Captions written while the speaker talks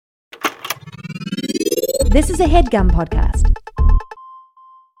This is a HeadGum podcast.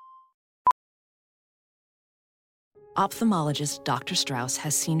 Ophthalmologist Dr. Strauss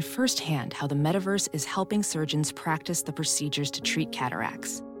has seen firsthand how the metaverse is helping surgeons practice the procedures to treat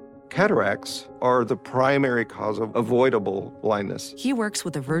cataracts. Cataracts are the primary cause of avoidable blindness. He works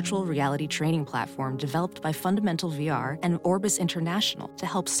with a virtual reality training platform developed by Fundamental VR and Orbis International to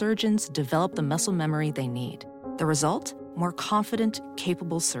help surgeons develop the muscle memory they need. The result? More confident,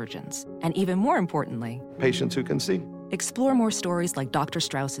 capable surgeons. And even more importantly, Patients who can see. explore more stories like Dr.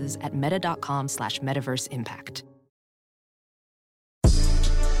 Strauss's at meta.com/metaverseimpact.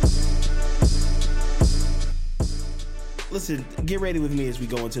 Listen, get ready with me as we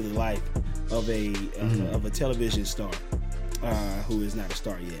go into the life of a television star who is not a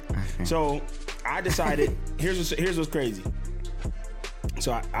star yet. So I decided, here's what's crazy.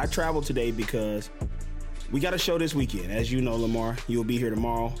 So I traveled today because we got a show this weekend. As you know, Lamar, you'll be here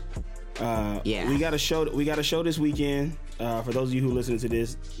tomorrow. We got a show this weekend. For those of you who listen to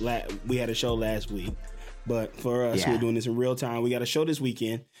this, we had a show last week. But for us who are doing this in real time, we got a show this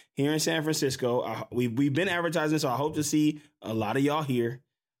weekend here in San Francisco. We've been advertising, so I hope to see a lot of y'all here.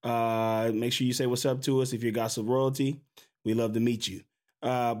 Make sure you say what's up to us if you're Gossip Royalty. We love to meet you.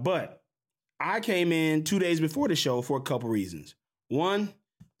 But I came in 2 days before the show for a couple reasons. One,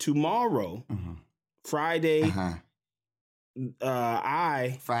 tomorrow, Friday, I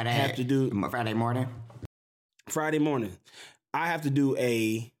have to do Friday morning. I have to do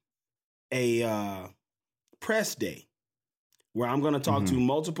a press day where I'm going to talk to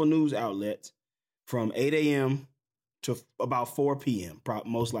multiple news outlets from 8 a.m. to about 4 p.m.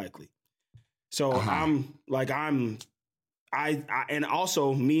 most likely. So and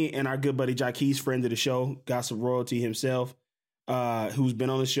also me and our good buddy Jaquez, friend of the show, Gossip Royalty himself, who's been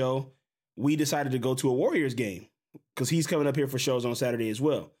on the show, we decided to go to a Warriors game because he's coming up here for shows on Saturday as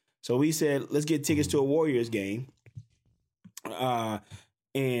well. So we said, let's get tickets to a Warriors game.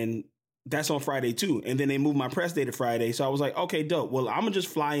 And that's on Friday too. And then they moved my press day to Friday. So I was like, okay, dope. Well, I'm going to just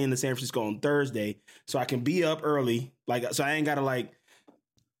fly into San Francisco on Thursday so I can be up early. So I ain't got to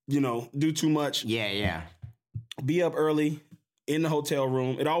do too much. Yeah. Be up early in the hotel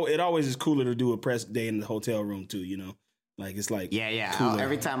room. It always is cooler to do a press day in the hotel room too, It's like cooler.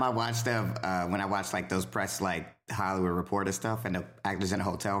 Every time I watch them, when I watch those press Hollywood Reporter stuff, and the actors in the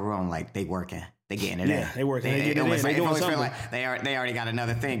hotel room, they working, they getting it in. Yeah, they working. They getting it in. They doing something. Like they already got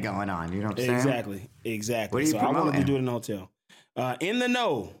another thing going on. You know what I'm saying? Exactly. So I wanted to do it in the hotel. In the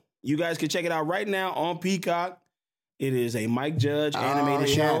Know, you guys can check it out right now on Peacock. It is a Mike Judge animated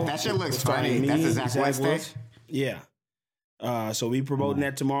show. That shit looks funny. That's a Zach West. Yeah. So we promoting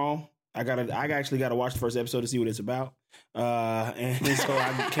that tomorrow. I actually got to watch the first episode to see what it's about. And so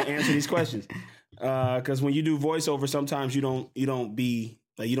I can answer these questions. Because when you do voiceover, sometimes you don't be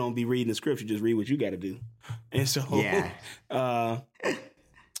reading the script. You just read what you got to do. And so, but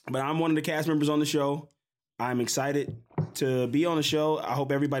I'm one of the cast members on the show. I'm excited to be on the show. I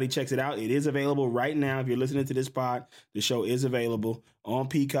hope everybody checks it out. It is available right now. If you're listening to this pod, the show is available on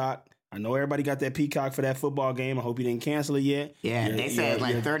Peacock. I know everybody got that Peacock for that football game. I hope you didn't cancel it yet. Yeah, they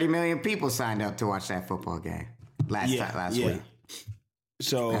said 30 million people signed up to watch that football game last week.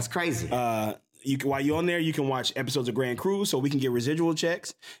 So that's crazy. While you're on there, you can watch episodes of Grand Cruise so we can get residual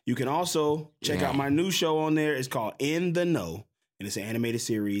checks. You can also check out my new show on there. It's called In the Know, and it's an animated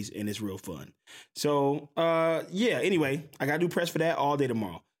series, and it's real fun. So, anyway, I got to do press for that all day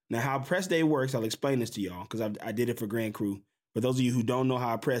tomorrow. Now, how press day works, I'll explain this to y'all because I did it for Grand Crew. For those of you who don't know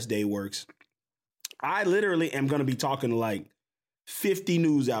how a press day works, I literally am going to be talking to 50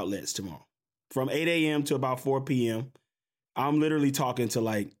 news outlets tomorrow. From 8 a.m. to about 4 p.m., I'm literally talking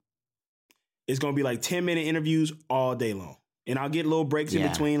to it's going to be 10-minute interviews all day long. And I'll get little breaks in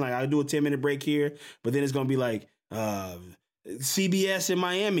between. I'll do a 10-minute break here, but then it's going to be CBS in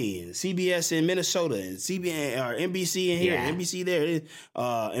Miami, and CBS in Minnesota, and CBS or NBC in here, NBC there,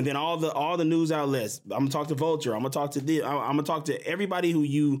 and then all the news outlets. I'm gonna talk to Vulture. I'm gonna talk to everybody who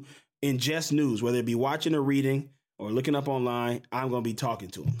you ingest news, whether it be watching or reading or looking up online. I'm gonna be talking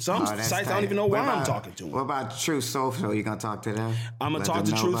to them. Some sites I don't even know why I'm talking to them. What about Truth Social? You gonna talk to them? I'm gonna talk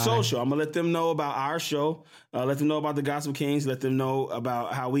to Truth Social. I'm gonna let them know about our show. Let them know about the Gospel Kings. Let them know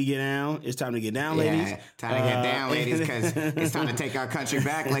about how we get down. It's time to get down, ladies. Time to get down, ladies, because it's time to take our country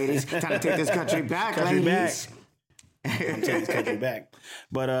back, ladies. Time to take this country back, ladies. I'm taking this country back.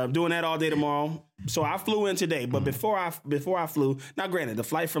 But doing that all day tomorrow. So I flew in today. But before I flew, now granted, the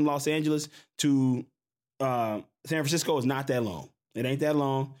flight from Los Angeles to San Francisco is not that long. It ain't that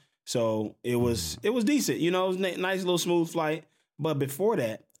long. So it was decent. It was a nice little smooth flight. But before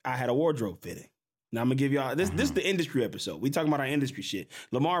that, I had a wardrobe fitting. Now I'm gonna give y'all this. This is the industry episode. We talking about our industry shit.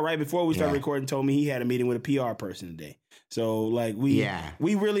 Lamar, right before we started recording, told me he had a meeting with a PR person today. So like we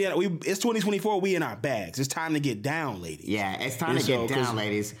really it's 2024. We in our bags. It's time to get down, ladies. Yeah, it's time to get down,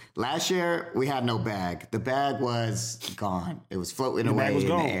 ladies. Last year we had no bag. The bag was gone. It was floating away in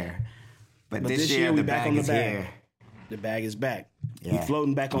the air. But this year the bag is here. The bag is back. Yeah. We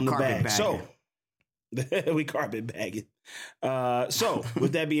floating back on the bag. Bagging. So we carpet bagging. So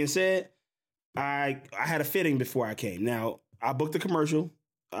with that being said, I had a fitting before I came. Now, I booked a commercial.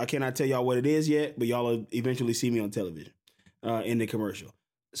 I cannot tell y'all what it is yet, but y'all will eventually see me on television in the commercial.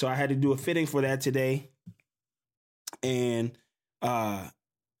 So I had to do a fitting for that today. And that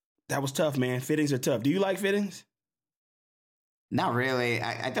was tough, man. Fittings are tough. Do you like fittings? Not really.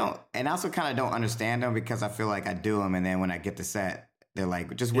 I don't. And I also kind of don't understand them because I feel like I do them. And then when I get the set, they're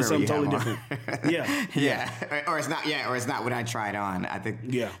like, just wear what you totally have different. on. Yeah. Or it's not. Yeah. Or it's not what I tried on. I think.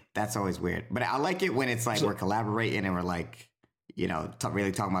 Yeah. That's always weird. But I like it when it's like we're collaborating and we're like,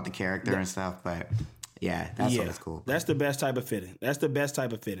 really talking about the character and stuff. But yeah, that's always cool. That's the best type of fitting.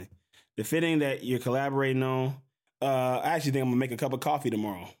 The fitting that you're collaborating on. I actually think I'm gonna make a cup of coffee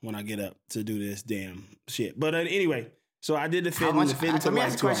tomorrow when I get up to do this damn shit. But anyway, so I did the fitting. Let me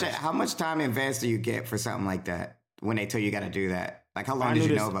ask a question. How much time in advance do you get for something like that when they tell you got to do that? Like, how long did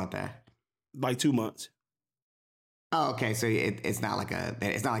you know about that? Like 2 months. Oh, okay. So it's not like an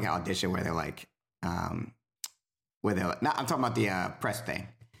audition where they're like, I'm talking about the press thing.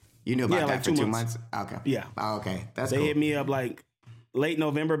 You knew about that for 2 months? Okay. Yeah. Oh, okay. That's They cool. hit me up like late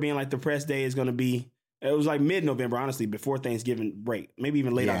November, being like the press day is going to be, it was like mid-November, honestly, before Thanksgiving break, maybe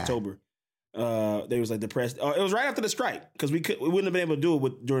even late October. They was like the press, it was right after the strike because we wouldn't have been able to do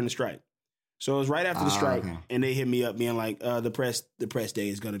it during the strike. So it was right after the strike, and they hit me up being like, the press day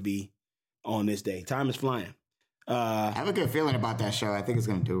is going to be on this day. Time is flying. I have a good feeling about that show. I think it's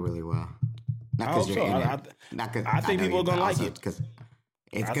going to do really well. Not because you're in it. I think people are going to like it. Because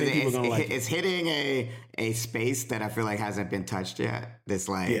it's hitting a space that I feel like hasn't been touched yet. This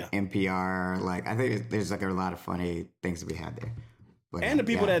NPR, I think there's like a lot of funny things to be had there. But, and the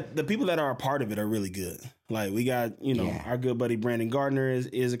people that are a part of it are really good. Like we got, our good buddy Brandon Gardner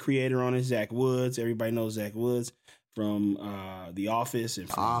is a creator on it. Zach Woods, everybody knows Zach Woods from The Office and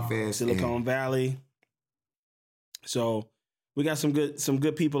from Silicon Valley. So we got some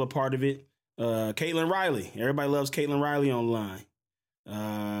good people a part of it. Caitlin Riley, everybody loves Caitlin Riley online.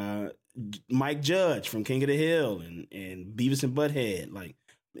 Mike Judge from King of the Hill and Beavis and Butthead. Like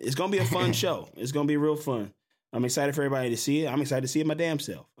it's gonna be a fun show. It's gonna be real fun. I'm excited for everybody to see it. I'm excited to see it my damn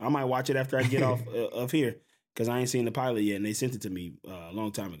self. I might watch it after I get off of here because I ain't seen the pilot yet, and they sent it to me a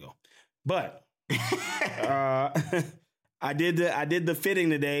long time ago. But I did the fitting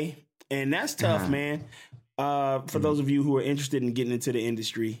today, and that's tough, man. For those of you who are interested in getting into the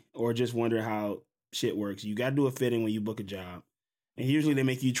industry or just wondering how shit works, you got to do a fitting when you book a job, and usually they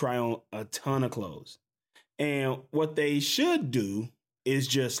make you try on a ton of clothes. And what they should do is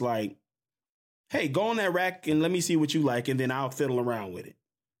just like, hey, go on that rack and let me see what you like, and then I'll fiddle around with it.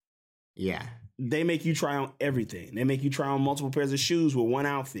 Yeah. They make you try on everything. They make you try on multiple pairs of shoes with one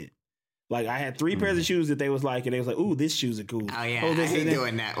outfit. Like, I had 3 pairs of shoes that they was like, and they was like, ooh, these shoes are cool. Oh, yeah. I hate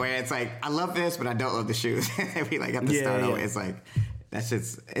doing that, where it's like, I love this, but I don't love the shoes. We have to start over. It's like,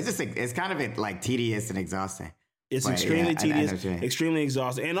 it's kind of like tedious and exhausting. It's extremely tedious, extremely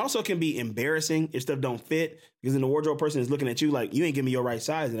exhausting, and also can be embarrassing if stuff don't fit, because then the wardrobe person is looking at you like, you ain't give me your right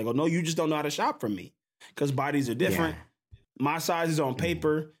size. And they go, no, you just don't know how to shop from me, because bodies are different. Yeah. My size is on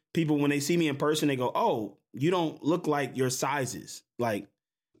paper. People, when they see me in person, they go, oh, you don't look like your sizes. Like,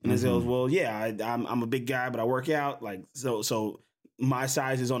 and they goes, well, yeah, I'm a big guy, but I work out. Like, so my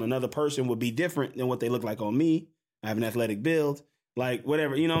sizes on another person would be different than what they look like on me. I have an athletic build, like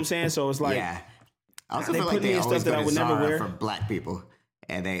whatever, you know what I'm saying? So it's like, I also feel like they always go to Zara for black people,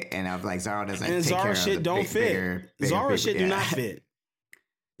 and I'm like, Zara doesn't take Zara care shit of the don't fit. bigger Zara people. shit do not fit.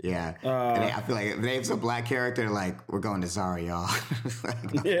 Yeah, and I feel like if they have some black character, like, we're going to Zara, y'all.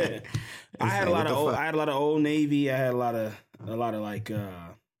 Yeah, I had a lot of Old Navy. I had a lot of like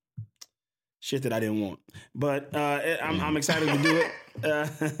shit that I didn't want, but I'm excited to do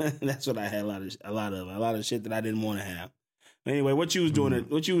it. That's what I had a lot of shit that I didn't want to have. Anyway, what you was doing?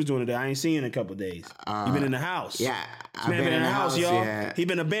 What you was doing today? I ain't seen you in a couple of days. You been in the house? Yeah, I've been in the house, y'all. Yeah. He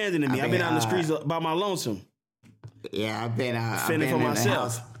been abandoning me. I've been out in the streets by my lonesome. Yeah, I've been fending for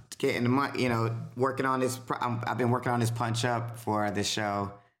myself. The house, getting the money. Working on this. I've been working on this punch up for this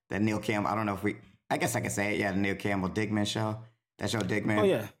show, the Neil Campbell. I don't know if I guess I can say it. Yeah, the Neil Campbell Digman show. That show, Digman. Oh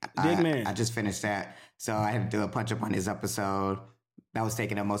yeah, Digman. I just finished that, so I had to do a punch up on this episode. That was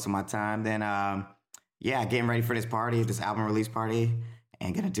taking up most of my time. Then. Yeah, getting ready for this party, this album release party.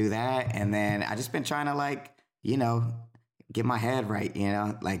 and gonna do that. And then I just been trying to like, you know, get my head right, you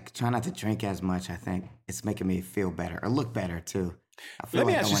know, like try not to drink as much. I think it's making me feel better or look better too. I feel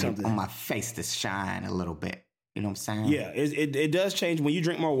like I want my face to shine a little bit. You know what I'm saying? Yeah, it does change when you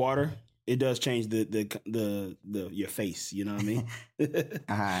drink more water. It does change the your face. You know what I mean?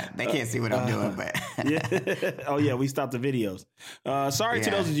 They can't see what I'm doing, but yeah. Oh yeah, we stopped the videos. Sorry to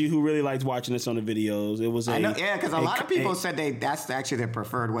those of you who really liked watching this on the videos. It was because a lot of people said that's actually their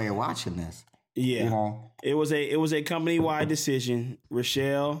preferred way of watching this. Yeah, you know? It was a company wide decision.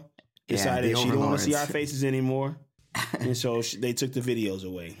 Rochelle decided she didn't want to see our faces anymore, and so they took the videos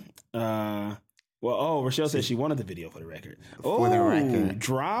away. Rochelle said she wanted the video for the record. For the record.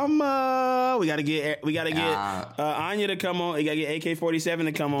 Drama. We gotta get Anya to come on. We gotta get AK-47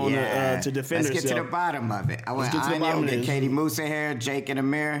 to come on to defend herself. Let's get to the bottom of it. I want Anya, we'll get Katie Moose in here, Jake and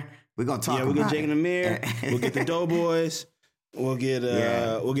Amir. We're gonna talk about it. We'll get Jake and Amir. We'll get the Doughboys. We'll get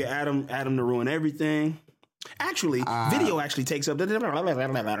Adam to ruin everything. Actually, video actually takes up. Yeah.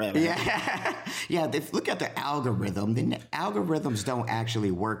 Look at the algorithm. The algorithms don't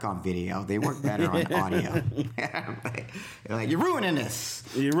actually work on video. They work better on audio. Like, you're ruining this.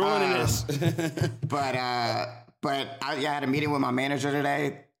 You're ruining this. But I had a meeting with my manager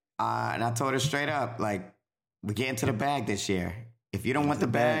today, and I told her straight up, like, we're getting to the bag this year. If you don't want the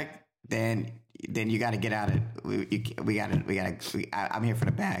bag, then you got to get out of it. I'm here for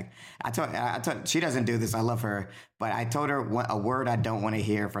the bag. I told she doesn't do this. I love her, but I told her a word I don't want to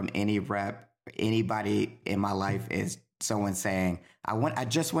hear from any rep, anybody in my life is someone saying, I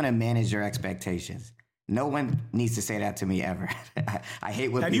just want to manage your expectations. No one needs to say that to me ever. I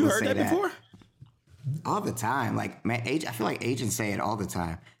hate when people say that. Have you heard that before? All the time. Like, man, I feel like agents say it all the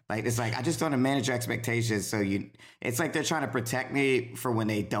time. Like, it's like, I just want to manage your expectations. So it's like they're trying to protect me for when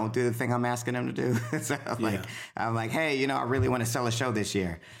they don't do the thing I'm asking them to do. So I'm like, hey, you know, I really want to sell a show this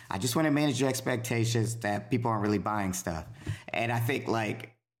year. I just want to manage your expectations that people aren't really buying stuff. And I think,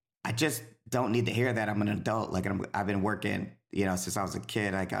 like, I just don't need to hear that. I'm an adult. Like, I've been working, you know, since I was a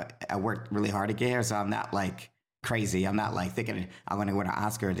kid. Like, I worked really hard to get here. So I'm not like crazy. I'm not like thinking I'm going to win an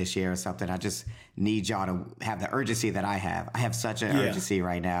Oscar this year or something. I just need y'all to have the urgency that I have. I have such an urgency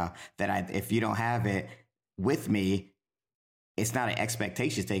right now that if you don't have it with me, it's not an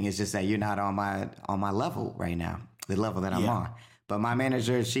expectation thing. It's just that you're not on my level right now, the level that I'm on. But my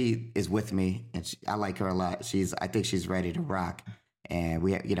manager, she is with me, and I like her a lot. I think she's ready to rock. And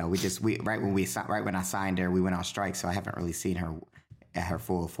right when I signed her, we went on strike. So I haven't really seen her at her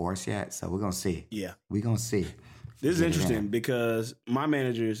full force yet. So we're gonna see. Yeah, we're gonna see. This is interesting because my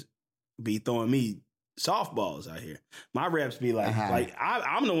managers be throwing me softballs out here. My reps be like,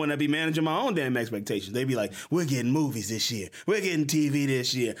 I'm the one that be managing my own damn expectations. They be like, we're getting movies this year. We're getting TV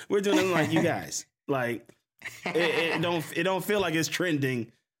this year. We're doing it like you guys. Like, it don't feel like it's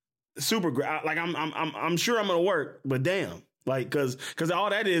trending super great. Like, I'm sure I'm gonna work, but damn, like, cause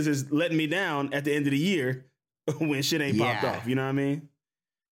all that is letting me down at the end of the year when shit ain't popped off. You know what I mean?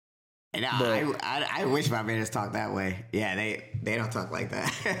 And I wish my managers talked that way. Yeah, they don't talk like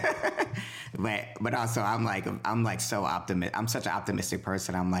that. but also I'm like so optimistic. I'm such an optimistic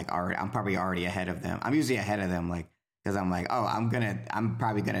person. I'm probably already ahead of them. I'm usually ahead of them, like, because I'm like, I'm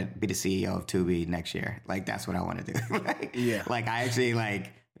probably gonna be the CEO of Tubi next year. Like, that's what I want to do. Like, I actually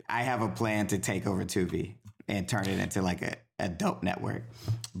I have a plan to take over Tubi and turn it into like a dope network.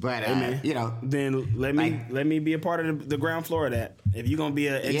 But you know, then let me be a part of the ground floor of that. If you're gonna be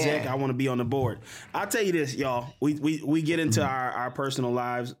an exec, I want to be on the board. I'll tell you this, y'all. We get into our personal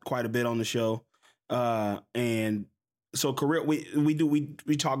lives quite a bit on the show, and so career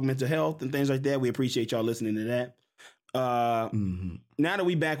we talk mental health and things like that. We appreciate y'all listening to that. Now that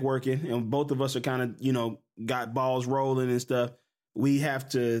we back working and both of us are kind of, you know, got balls rolling and stuff, we have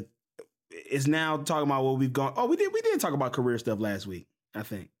to. It's now talking about what we've gone. Oh, we did talk about career stuff last week, I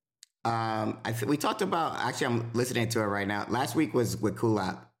think. We talked about, actually, I'm listening to it right now. Last week was with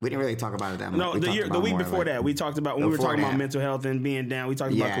Kulap. We didn't really talk about it that much. No, the week before that, we talked about, when we were talking about mental health and being down, we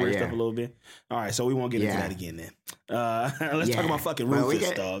talked about career stuff a little bit. All right, so we won't get into that again then. Let's talk about fucking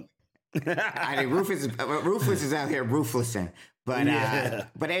Rufus, dog. I mean, Rufus is out here ruthlessing. But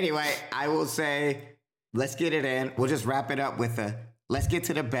anyway, I will say, let's get it in. We'll just wrap it up with let's get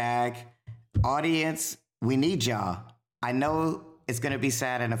to the bag. Audience, we need y'all. I know it's going to be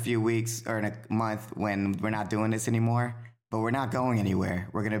sad in a few weeks or in a month when we're not doing this anymore, but we're not going anywhere.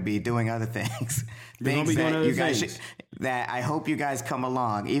 We're going to be doing other things. Things that you guys that I hope you guys come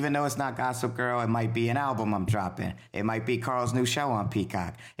along. Even though it's not Gossip Girl, it might be an album I'm dropping. It might be Carl's new show on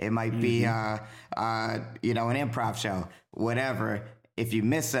Peacock. It might be an improv show. Whatever. If you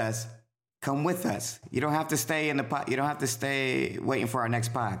miss us, come with us. You don't have to stay in the pod. You don't have to stay waiting for our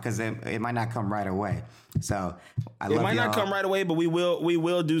next pod because it might not come right away. So it might not come right away, but we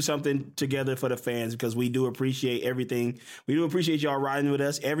will do something together for the fans because we do appreciate everything. We do appreciate y'all riding with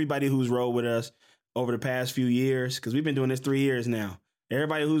us. Everybody who's rode with us over the past few years, because we've been doing this 3 years now.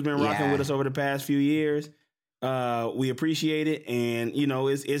 Everybody who's been rocking with us over the past few years, we appreciate it. And you know,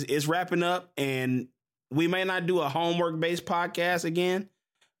 it's wrapping up, and we may not do a homework based podcast again.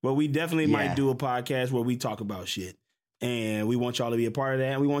 But we definitely might do a podcast where we talk about shit. And we want y'all to be a part of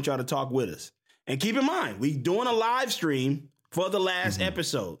that. And we want y'all to talk with us. And keep in mind, we doing a live stream for the last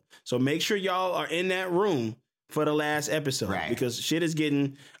episode. So make sure y'all are in that room for the last episode. Right. Because shit is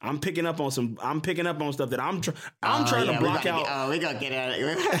getting, I'm picking up on stuff that I'm trying to block out. We gonna get at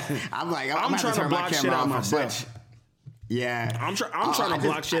it. I'm trying to block shit out myself. Yeah. I'm trying to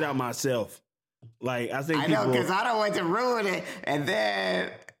block shit out myself. Like, I think I know, because I don't want to ruin it. And then...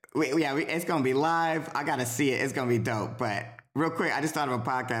 it's going to be live. I got to see it. It's going to be dope. But real quick, I just thought of a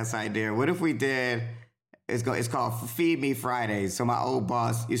podcast idea. What if we did, it's called Feed Me Fridays. So my old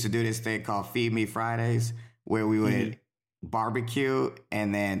boss used to do this thing called Feed Me Fridays, where we would barbecue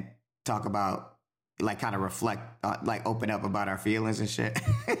and then talk about, like, kind of reflect, like open up about our feelings and shit.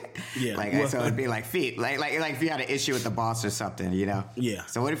 Yeah. So it'd be like feed, like if you had an issue with the boss or something, you know? Yeah.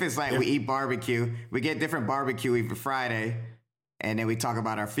 So what if it's like we eat barbecue, we get different barbecue every Friday, and then we talk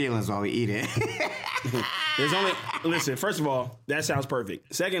about our feelings while we eat it. Listen, first of all, that sounds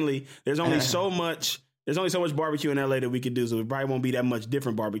perfect. Secondly, there's only so much barbecue in LA that we could do, so it probably won't be that much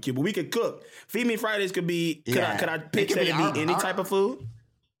different barbecue, but we could cook. Feed Me Fridays could be, could I pitch that it be any type of food?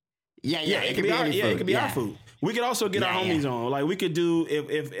 Yeah, it could be our food. Yeah, it could be our food. We could also get our homies on. Like, we could do,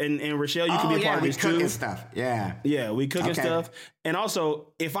 and Rochelle, you could be a part of this too. We cooking stuff. Yeah. Yeah, we cooking stuff. And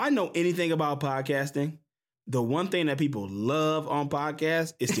also, if I know anything about podcasting, the one thing that people love on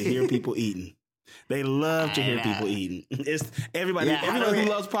podcasts is to hear people eating. They love to hear people eating. It's everybody who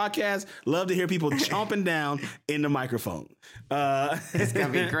loves podcasts love to hear people chomping down in the microphone. It's gonna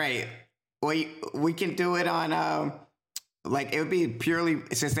be great. We can do it on like, it would be purely,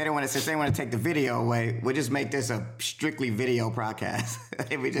 since they want to take the video away, we'll just make this a strictly video podcast.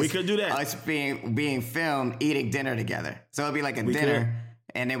 We could do that. Us being filmed eating dinner together. So it'd be like a dinner,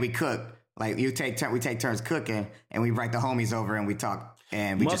 and then we cook. Like, we take turns cooking, and we invite the homies over and we talk,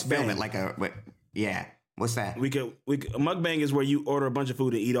 and we just film it like what's that? We could mukbang is where you order a bunch of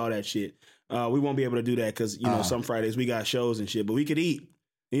food and eat all that shit. We won't be able to do that because some Fridays we got shows and shit, but we could eat.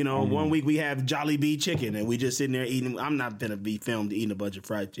 You know, 1 week we have Jollibee chicken, and we just sitting there eating. I'm not gonna be filmed eating a bunch of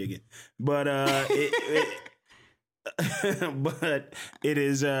fried chicken, but but it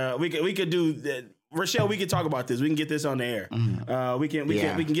is. We could do. Rochelle, we can talk about this. We can get this on the air. We can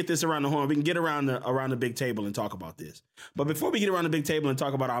get this around the horn. We can get around the big table and talk about this. But before we get around the big table and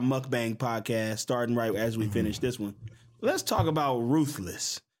talk about our mukbang podcast, starting right as we finish this one, let's talk about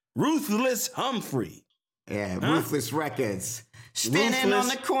Ruthless Humphrey. Yeah, Ruthless Records. Standing on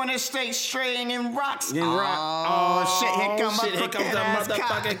the corner, straight and rocks. Oh, shit! Here comes the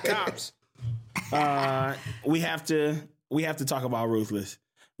motherfucking cops. We have to talk about Ruthless.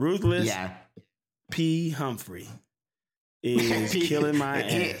 Yeah. P. Humphrey is killing my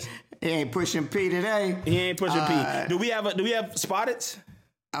ass. He ain't pushing P today. He ain't pushing P. Do we have Spotteds?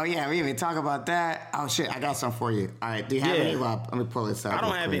 Oh yeah, we even talk about that. Oh shit, I got some for you. All right, do you have any? Let me pull this up. I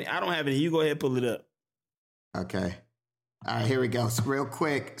don't have any. You go ahead, pull it up. Okay. All right, here we go. Real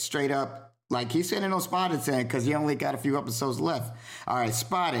quick, straight up. Like, he's sending those Spotted in because he only got a few episodes left. All right,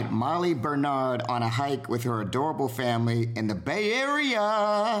 Spotted. Molly Bernard on a hike with her adorable family in the Bay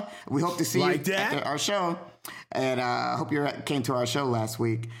Area. We hope to see you at our show. And I hope you came to our show last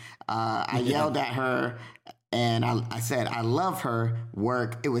week. I yelled at her and I said, I love her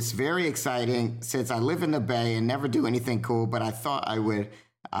work. It was very exciting since I live in the Bay and never do anything cool, but I thought I would.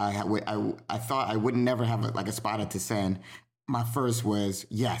 I thought I would never have a Spotted to send. My first was,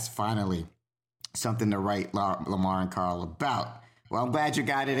 yes, finally, something to write Lamar and Carl about. Well, I'm glad you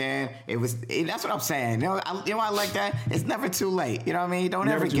got it in. That's what I'm saying. You know, I like that. It's never too late. You know what I mean? Don't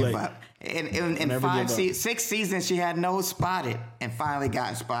ever give up. In 6 seasons, she had no Spotted, and finally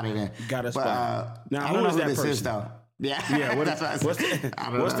got Spotted in. Got a Spotted. Now, who is that person? Is, though. Yeah.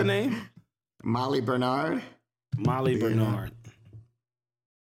 What's the name? Molly Bernard. Molly Bernard.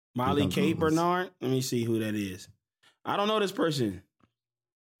 Molly Kate Bernard. Let me see who that is. I don't know this person.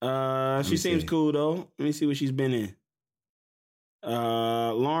 She seems cool though. Let me see what she's been in.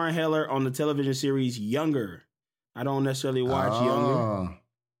 Lauren Heller on the television series Younger. I don't necessarily watch Younger.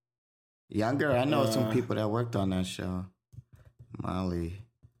 Younger. I know some people that worked on that show. Molly.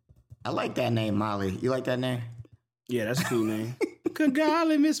 I like that name, Molly. You like that name? Yeah, that's a cool name. Good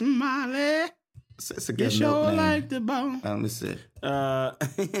golly, Miss Molly. It's a good You sure milk name. like the bone. Let me see.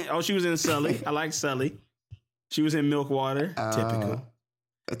 She was in Sully. I like Sully. She was in Milkwater. Typical.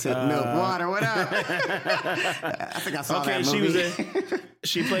 Milk Water, what up? I think I saw that movie.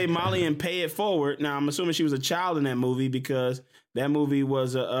 She played Molly in Pay It Forward. Now, I'm assuming she was a child in that movie because that movie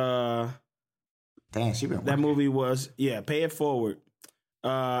was Damn, she been that working. movie was, Pay It Forward.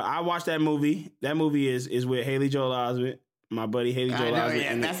 I watched that movie. That movie is with Haley Joel Osment, my buddy Haley Joel Osment.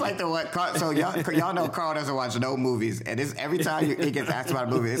 Yeah. That's like the what. So y'all know Carl doesn't watch no movies, and it's every time he gets asked about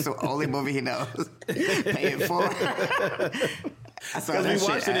a movie, it's the only movie he knows. Pay It Forward. Because we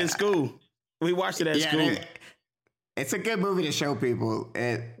watched it in school. We watched it at school. It's a good movie to show people.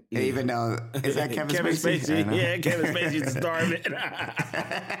 Even though is that Kevin Spacey? Yeah, Kevin Spacey's the star of it.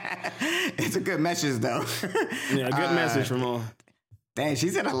 It's a good message though. Yeah, good message from all. Dang,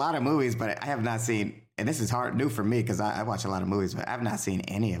 she's in a lot of movies, but I have not seen. And this is new for me because I watch a lot of movies, but I've not seen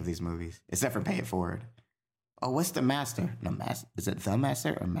any of these movies except for Pay It Forward. Oh, what's The Master? No, is it The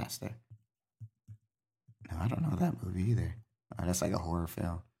Master or Master? No, I don't know that movie either. Oh, that's like a horror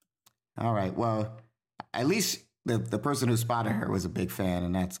film. All right, well, at least the person who spotted her was a big fan,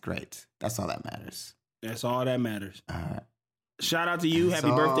 and that's great. That's all that matters. That's all that matters. Shout out to you. Happy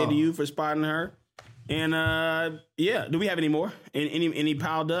birthday to you for spotting her. And do we have any more? Any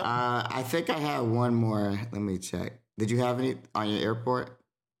piled up? I think I have one more. Let me check. Did you have any on your airport?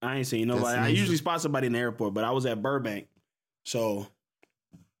 I ain't seen nobody. I usually spot somebody in the airport, but I was at Burbank. So.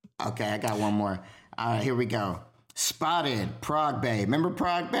 Okay, I got one more. All right, here we go. Spotted Prague Bay. Remember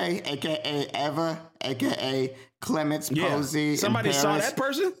Prague Bay? A.K.A. Eva, A.K.A. Clements Posey. Somebody saw that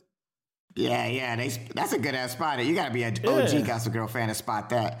person? Yeah. That's a good-ass spot. You got to be an OG Gossip Girl fan to spot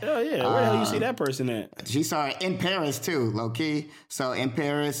that. Oh, yeah. Where the hell you see that person at? She saw it in Paris, too, low-key. So in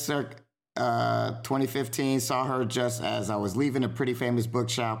Paris, 2015, saw her just as I was leaving a pretty famous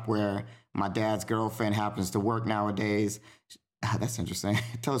bookshop where my dad's girlfriend happens to work nowadays. That's interesting.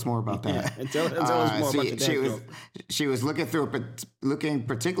 Tell us more about that. Yeah, tell us more about that. She was looking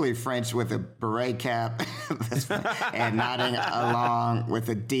particularly French with a beret cap and nodding along with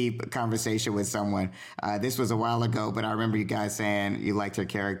a deep conversation with someone. This was a while ago, but I remember you guys saying you liked her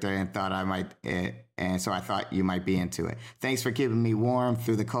character and thought I might, and so I thought you might be into it. Thanks for keeping me warm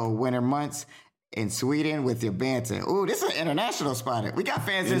through the cold winter months in Sweden with your banter. Ooh, this is an international spot. We got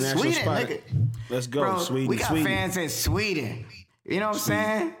fans in Sweden. Nigga. Let's go, Bro, Sweden. We got fans in Sweden. You know what I'm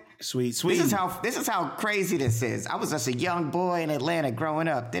saying? Sweden. This is how crazy this is. I was just a young boy in Atlanta growing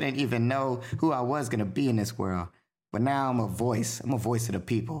up. Didn't even know who I was gonna be in this world. But now I'm a voice. I'm a voice of the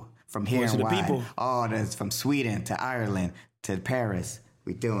people. From here and wide. People. Oh, that's from Sweden to Ireland to Paris.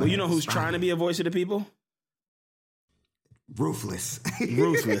 We doing. Well, you know who's trying to be a voice of the people? Ruthless.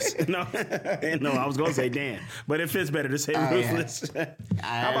 Ruthless. No, I was gonna say Dan, but it fits better to say Ruthless. Yeah.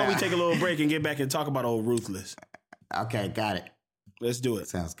 How about we take a little break and get back and talk about old Ruthless? Okay, got it. Let's do it.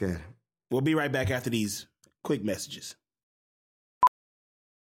 Sounds good. We'll be right back after these quick messages.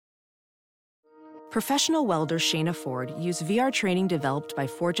 Professional welder Shayna Ford used VR training developed by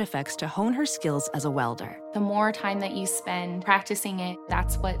ForgeFX to hone her skills as a welder. The more time that you spend practicing it,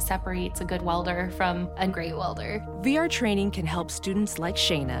 that's what separates a good welder from a great welder. VR training can help students like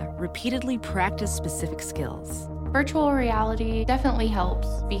Shayna repeatedly practice specific skills. Virtual reality definitely helps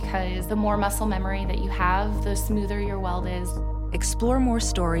because the more muscle memory that you have, the smoother your weld is. Explore more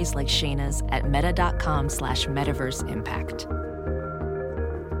stories like Shayna's at meta.com/metaverseimpact.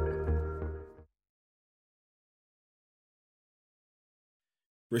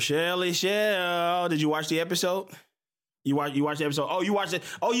 Rochelle, did you watch the episode? You watched the episode? Oh, you watched it.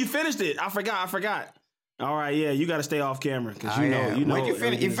 Oh, you finished it. I forgot. All right, yeah, you got to stay off camera because you know. Wait,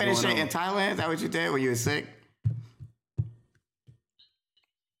 you finished it in Thailand? Is that what you did when you were sick?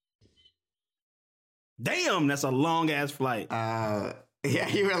 Damn, that's a long ass flight. Yeah,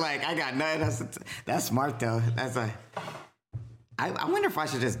 you were like, I got nothing. That's smart though. I wonder if I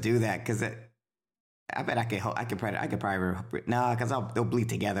should just do that because I bet I could probably because they'll bleed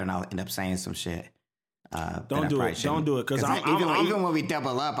together and I'll end up saying some shit. Don't do it because even when we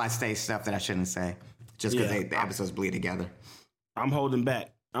double up, I say stuff that I shouldn't say just because the episodes bleed together. I'm holding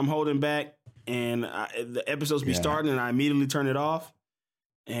back, and the episodes be starting, and I immediately turn it off.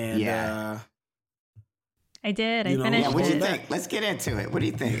 And I did. I finished it. What do you think? Let's get into it. What do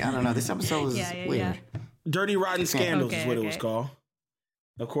you think? I don't know. This episode was weird. Yeah. Dirty Rotten Scandals is what it was called.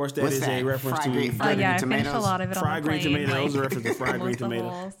 Of course, that is a reference to green I tomatoes. finished a lot of it Fried on the green plane. tomatoes, a reference to fried green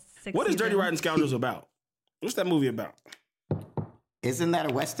tomatoes. What is Dirty Rotten Scoundrels about? What's that movie about? Isn't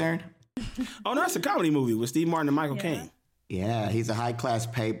that a Western? Oh, no, that's a comedy movie with Steve Martin and Michael Caine. Yeah, he's a high-class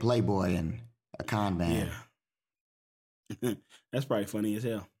playboy and a con man. That's probably funny as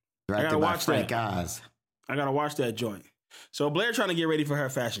hell. I gotta watch Frank Oz. I gotta watch that joint. So Blair trying to get ready for her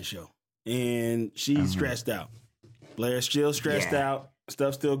fashion show, and she's stressed out. Blair's still stressed out.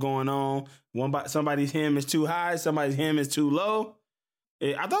 Stuff still going on. Somebody's hem is too high. Somebody's hem is too low.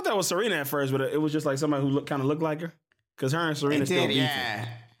 I thought that was Serena at first, but it was just like somebody who kind of looked like her. Because her and Serena still beefing. Yeah,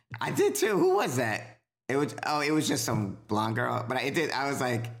 I did too. Who was that? It was just some blonde girl. But I was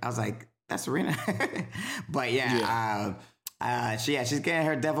like, that's Serena. But she's getting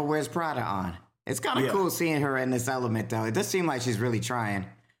her Devil Wears Prada on. It's kind of cool seeing her in this element, though. It does seem like she's really trying.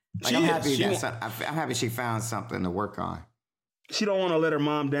 Like, I'm happy she found something to work on. She don't want to let her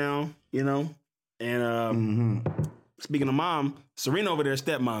mom down, you know. And speaking of mom, Serena over there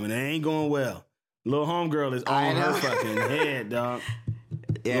stepmom, and it ain't going well. Little homegirl is on her fucking head, dog.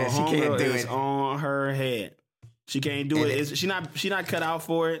 Yeah, Little she can't do is it. On her head. She can't do it. She not cut out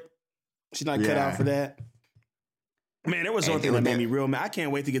for it. She's not cut out for that. Man, there was something that made me real mad. I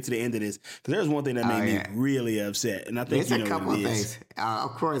can't wait to get to the end of this because there's one thing that made me really upset, and I think there's a couple of things.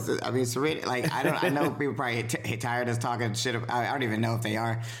 Of course, I mean, Serena. Like, I know people probably tired of us talking shit. I don't even know if they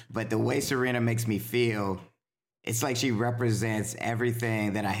are, but the way Serena makes me feel, it's like she represents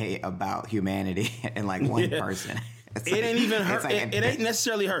everything that I hate about humanity in like one person. It ain't even her. It ain't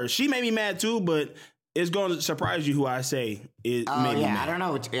necessarily her. She made me mad too, but it's going to surprise you who I say it made me mad. I don't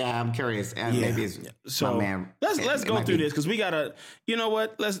know. I'm curious. Maybe it's so. My man. Let's go through this because we gotta. You know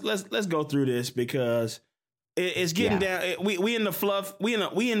what? Let's go through this because it's getting down. We in the fluff.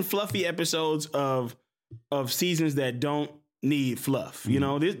 We in fluffy episodes of seasons that don't need fluff. You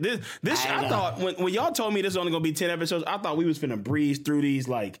know this. I thought when y'all told me this was only gonna be 10 episodes, I thought we was finna breeze through these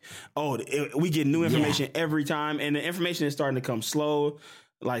like, we get new information every time, and the information is starting to come slow.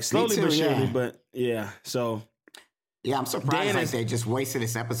 Like slowly but surely, but so. Yeah, I'm surprised they just wasted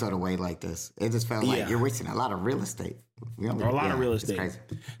this episode away like this. It just felt like you're wasting a lot of real estate. A lot of real estate.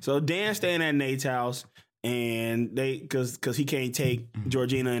 So Dan's staying at Nate's house, and because he can't take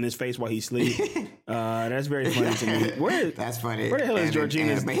Georgina in his face while he sleeps. That's very funny to me. That's funny. Where the hell is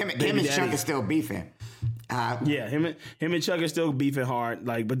Georgina? But him and Chuck is still beefing. Him and Chuck are still beefing hard.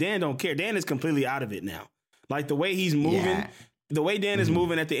 Like, but Dan don't care. Dan is completely out of it now. Like the way he's moving. Yeah. The way Dan is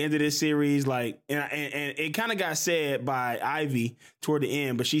moving at the end of this series, like, and it kind of got said by Ivy toward the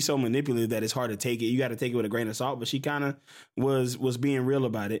end, but she's so manipulative that it's hard to take it. You got to take it with a grain of salt, but she kind of was being real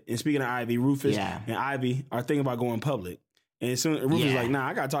about it. And speaking of Ivy, Rufus and Ivy are thinking about going public. And soon Rufus is like, nah,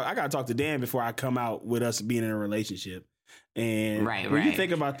 I gotta talk to Dan before I come out with us being in a relationship. And when you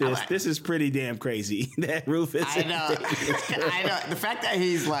think about this, this is pretty damn crazy that Rufus. I know. I know. The fact that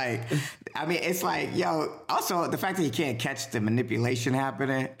he's like, I mean, it's like, also the fact that he can't catch the manipulation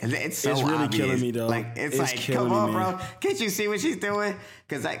happening. It's really obvious. Killing me, though. Like, it's like, come on, bro. Can't you see what she's doing?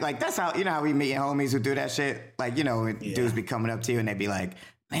 Because like that's how, you know how we meet homies who do that shit? Like, you know, dudes be coming up to you and they be like,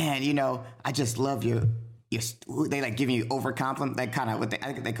 man, you know, I just love you. They like giving you over compliment. They kind of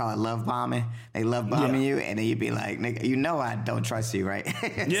I think they call it love bombing. They love bombing you, and then you'd be like, "Nigga, you know I don't trust you, right?"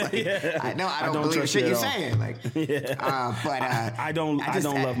 I know I don't believe shit you're saying. Like, but I don't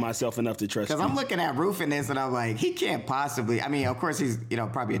love myself enough to trust. Because I'm looking at Roof in this, and I'm like, he can't possibly. I mean, of course he's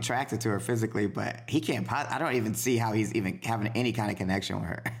probably attracted to her physically, but he can't. I don't even see how he's even having any kind of connection with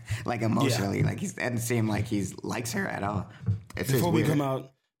her, like emotionally. Like it doesn't seem like he likes her at all.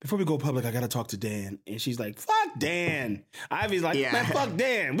 Before we go public, I got to talk to Dan. And she's like, fuck Dan. Ivy's like, man, fuck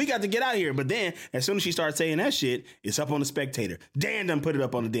Dan. We got to get out here. But then, as soon as she starts saying that shit, it's up on The Spectator. Dan done put it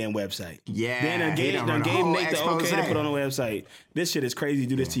up on the damn website. Yeah. Dan done gave Nate the okay to put on the website. This shit is crazy.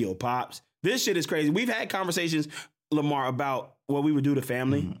 Do this to your pops. This shit is crazy. We've had conversations, Lamar, about what we would do to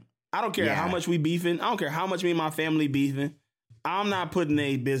family. Mm-hmm. I don't care how much we beefing. I don't care how much me and my family beefing. I'm not putting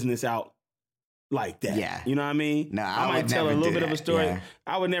a business out like that. Yeah. You know what I mean? No, I might tell a little bit of a story. Yeah.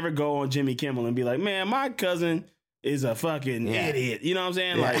 I would never go on Jimmy Kimmel and be like, man, my cousin is a fucking idiot. You know what I'm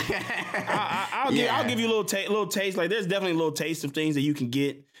saying? Like, I'll give you a little taste. Like, there's definitely a little taste of things that you can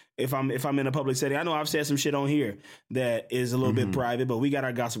get if I'm in a public setting. I know I've said some shit on here that is a little bit private, but we got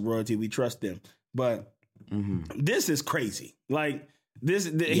our gossip royalty. We trust them. But this is crazy. Like, he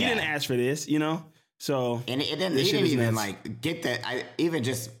didn't ask for this, you know? So, and he didn't even like get that. Even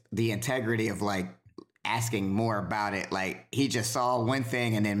just the integrity of like asking more about it. Like, he just saw one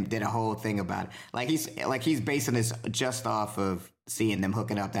thing and then did a whole thing about it. Like he's basing this just off of seeing them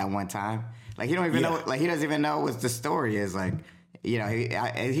hooking up that one time. Like, he don't even know. Like, he doesn't even know what the story is. Like, you know,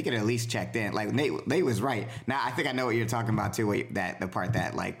 he could at least checked in. Like, Nate was right. Now I think I know what you're talking about too. That the part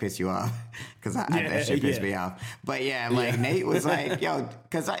that like pissed you off because that shit pissed me off. But Nate was like, yo,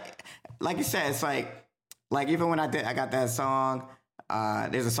 because like you said, it's like even when I got that song,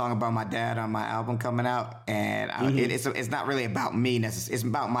 There's a song about my dad on my album coming out, and it's not really about me necessarily. It's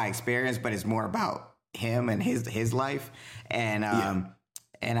about my experience, but it's more about him and his life. And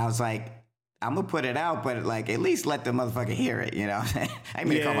and I was like, I'm gonna put it out, but like at least let the motherfucker hear it, you know. I ain't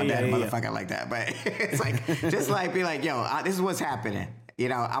mean to call my dad a motherfucker like that, but it's like just like be like, yo, this is what's happening. You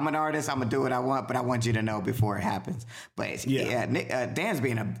know, I'm an artist. I'm gonna do what I want, but I want you to know before it happens. But Dan's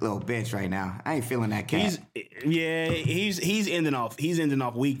being a little bitch right now. I ain't feeling that cat. He's ending off. He's ending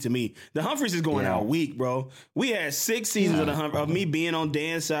off weak to me. The Humphreys is going out weak, bro. We had 6 seasons of me being on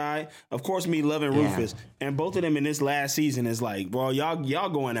Dan's side. Of course, me loving Rufus, and both of them in this last season is like, bro, y'all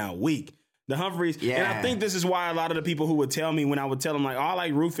going out weak. The Humphreys, and I think this is why a lot of the people who would tell me when I would tell them like, oh, I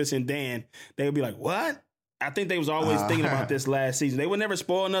like Rufus and Dan, they would be like, what? I think they was always thinking about this last season. They would never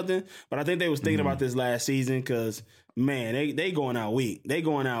spoil nothing, but I think they was thinking about this last season because, man, they going out weak. They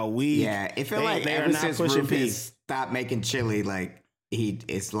going out weak. Yeah, it feel like ever since Rufus stopped making chili, like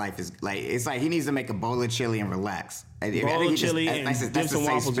his life is like it's like he needs to make a bowl of chili and relax. Bowl of chili and dip some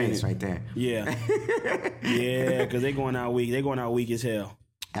waffles in it. Right there. Yeah, yeah, because they going out weak. They going out weak as hell.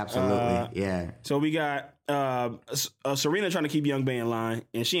 Absolutely, yeah. So we got Serena trying to keep Young Bay in line,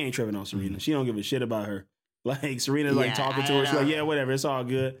 and she ain't tripping on Serena. She don't give a shit about her. Like Serena's like talking to her. She's like, yeah, whatever, it's all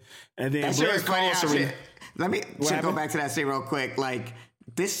good. And then Blair calls Serena. Let me go back to that scene real quick. Like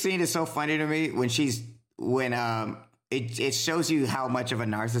this scene is so funny to me when it shows you how much of a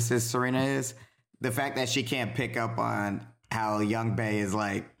narcissist Serena is. The fact that she can't pick up on how Young Bay is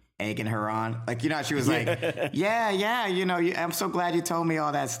like egging her on. Like, you know, she was like, yeah, you know, I'm so glad you told me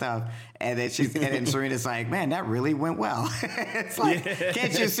all that stuff. And then Serena's like, man, that really went well. It's like,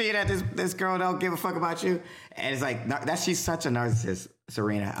 can't you see that this girl don't give a fuck about you? And it's like, she's such a narcissist,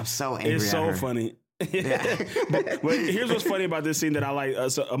 Serena. I'm so angry at her. It's so funny. but here's what's funny about this scene that I like,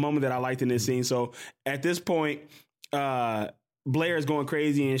 a moment that I liked in this scene. So at this point, Blair is going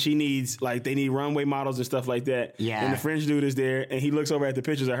crazy and they need runway models and stuff like that. Yeah. And the French dude is there and he looks over at the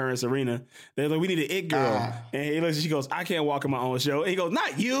pictures of her and Serena. They're like, we need an it girl. And he looks and she goes, I can't walk in my own show. And he goes,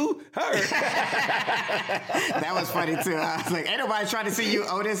 not you, her. That was funny too. I was like, ain't nobody trying to see you,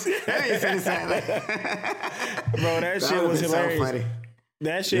 Otis. Bro, that shit was hilarious. So funny.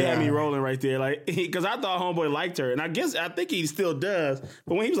 That shit had me rolling right there, like, because I thought homeboy liked her, and I think he still does.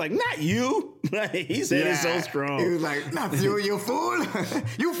 But when he was like, "Not you," like, he said it so strong. He was like, "Not you, you fool,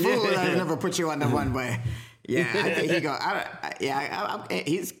 you fool! I've never put you on the runway." Yeah, I think he go.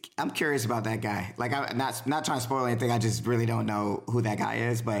 I'm curious about that guy. Like, I'm not trying to spoil anything. I just really don't know who that guy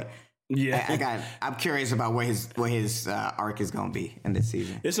is, but. Yeah, I'm curious about what his arc is going to be in this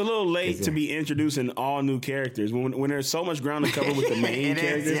season. It's a little late to be introducing all new characters when there's so much ground to cover with the main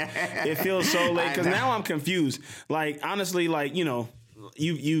characters. It feels so late because now I'm confused. Like honestly, like you know,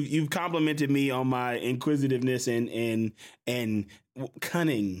 you've complimented me on my inquisitiveness and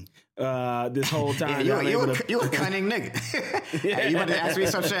cunning this whole time. You a cunning nigga. You about to ask me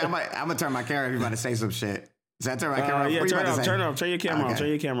some shit? I'm gonna turn my camera if you about to say some shit. Is that turn my camera off? Yeah, turn off. Turn your camera off. Turn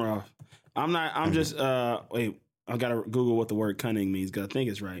your camera off. I'm just wait, I gotta Google what the word cunning means because I think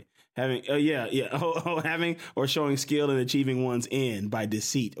it's right. Having having or showing skill in achieving one's end by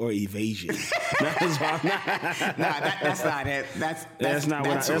deceit or evasion. That's not it. That's not the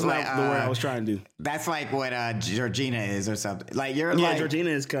word I was trying to do. That's like what Georgina is or something. Like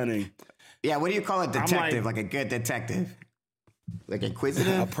Georgina is cunning. Yeah, what do you call a detective? Like a good detective, like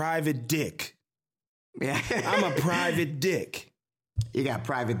inquisitive, a private dick. Yeah, I'm a private dick. You got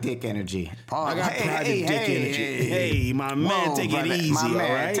private dick energy. Paul, I got private dick energy. Hey, my man, take it easy, all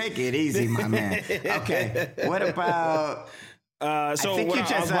right? Take it easy, my man. Okay, what about... So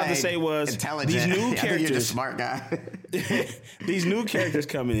what I was about to say was these new characters... You're the smart guy. These new characters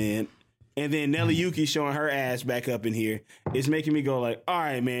coming in, and then Nelly Yuki showing her ass back up in here. It's making me go like, all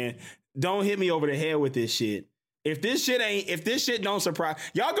right, man, don't hit me over the head with this shit. If this shit don't surprise,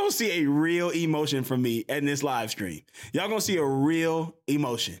 y'all gonna see a real emotion from me in this live stream. Y'all gonna see a real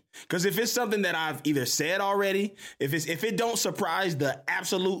emotion. Cause if it's something that I've either said already, if it don't surprise the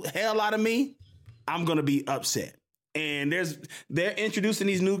absolute hell out of me, I'm gonna be upset. And they're introducing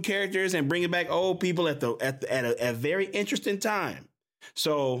these new characters and bringing back old people at a very interesting time.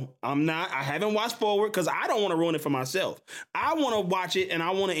 So I haven't watched forward because I don't want to ruin it for myself. I want to watch it and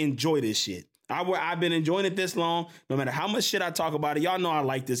I want to enjoy this shit. I've been enjoying it this long. No matter how much shit I talk about it, y'all know I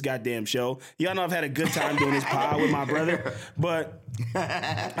like this goddamn show. Y'all know I've had a good time doing this pod with my brother. But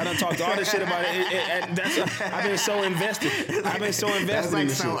I done talked all this shit about it. I've been so invested. That's like in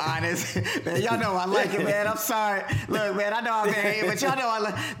this so shit. Honest. Man, y'all know I like it, man. I'm sorry. Look, man, I know I've been hating, but y'all know I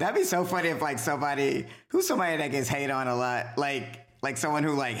like. That'd be so funny if like somebody that gets hate on a lot, like someone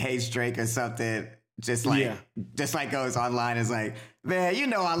who like hates Drake or something. Just goes online is like, Man, you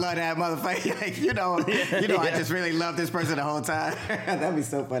know I love that motherfucker. Like, you know, I just really love this person the whole time. That'd be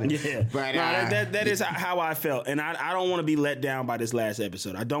so funny. Yeah, but that is how I felt, and I don't want to be let down by this last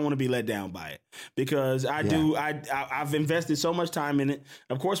episode. I don't want to be let down by it because I've invested so much time in it.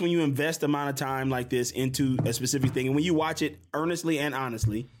 Of course, when you invest amount of time like this into a specific thing, and when you watch it earnestly and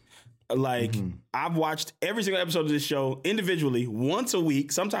honestly. Like, I've watched every single episode of this show individually once a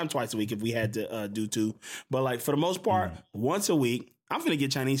week, sometimes twice a week if we had to do two. But, like, for the most part, once a week. I'm finna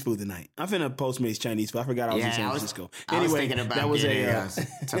get Chinese food tonight. I'm finna Postmates Chinese food. I forgot I was in San Francisco. I was thinking about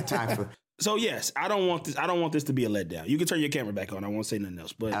tough time for. So, yes, I don't want this to be a letdown. You can turn your camera back on. I won't say nothing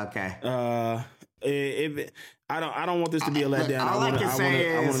else. But okay. I don't want this to be a letdown. I want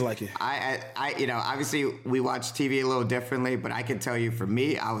to like it. I you know, obviously we watch TV a little differently, but I can tell you, for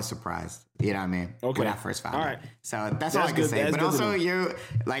me, I was surprised. You know what I mean? Okay. When I first found it. So that's all I can say. But also, you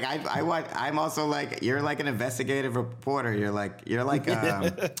like I'm also like, you're like an investigative reporter. You're like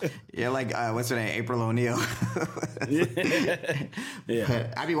what's her name? April O'Neil.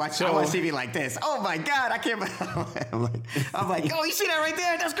 Yeah. I watch TV like this. Oh my God, I can't. I'm like, oh, you see that right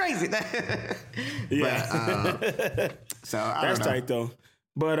there? That's crazy. Yeah. So I that's don't know. tight though.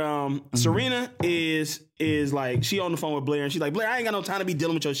 But Serena is like, she on the phone with Blair and she's like, Blair, I ain't got no time to be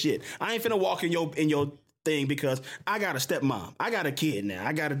dealing with your shit. I ain't finna walk in your thing because I got a stepmom. I got a kid now.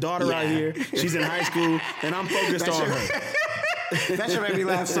 I got a daughter out here. She's in high school and I'm focused on her. That should make me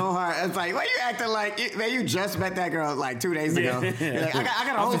laugh so hard. It's like, why you acting like, man, you just met that girl like 2 days ago. You're like, I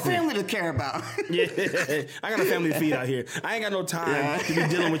got a whole family to care about. Yeah, I got a family to feed out here. I ain't got no time to be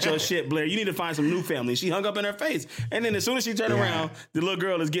dealing with your shit, Blair. You need to find some new family. She hung up in her face. And then as soon as she turned around, the little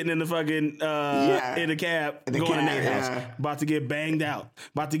girl is getting in the fucking, in the cab, going to Nate's house. About to get banged out.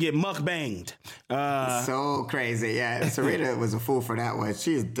 About to get mukbanged. So crazy. Yeah, Serena was a fool for that one.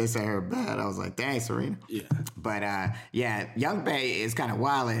 They said her bad. I was like, dang, Serena. Yeah. But, Young Bae is kind of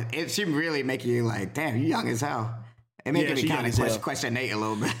wild. She really making you like, damn, you young as hell. It making me kind of question Nate a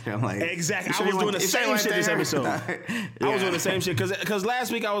little bit. I'm like, exactly. I was doing the same shit this episode. I was doing the same shit because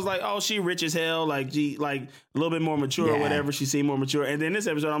last week I was like, oh, she rich as hell, like she like a little bit more mature or whatever. She seemed more mature, and then this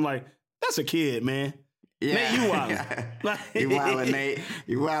episode I'm like, that's a kid, man. Yeah. Nate, you wildin'. You wildin', Nate.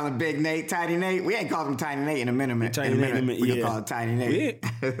 You wildin', Big Nate, Tiny Nate. We ain't called him Tiny Nate in a minute. We can call him Tiny Nate.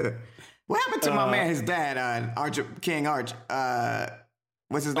 Yeah. What happened to my man, his dad, King Arch?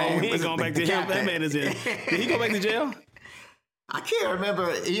 What's his name? He ain't going back to jail. That man is in. Did he go back to jail? I can't remember.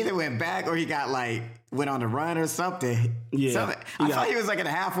 He either went back or he got went on the run or something. Yeah. I thought he was like in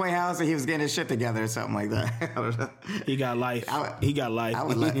a halfway house and he was getting his shit together or something like that. I don't know. He got life. He got life. I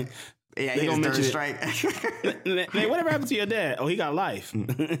would like. Yeah, he gonna third strike. Nate, whatever happened to your dad? Oh, he got life.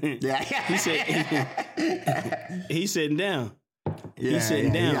 Yeah. He said he's sitting down. Yeah, he's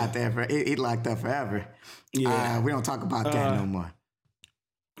sitting down. He out there he locked up forever. Yeah. We don't talk about that no more.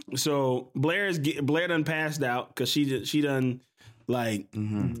 So Blair done passed out because she done like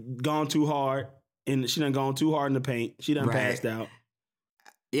gone too hard and she done gone too hard in the paint. She done passed out.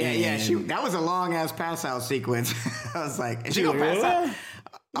 Yeah, that was a long ass pass out sequence. I was like, is she gonna pass out?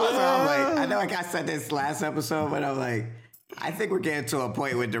 Also, I'm like, I know I said this last episode, but I'm like, I think we're getting to a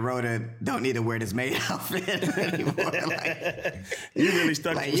point where Dorota don't need to wear this maid outfit anymore. You really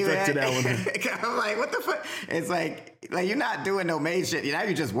stuck to that one. I'm like, what the fuck? It's like you're not doing no maid shit. Now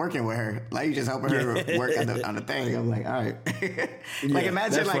you're just working with her. Like you just helping her work on the thing. I'm like, all right.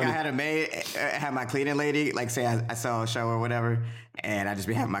 Imagine like funny. I had a maid, had my cleaning lady. Like say I saw a show or whatever, and I just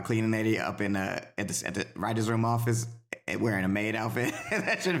be having my cleaning lady up in at the writer's room office. Wearing a maid outfit.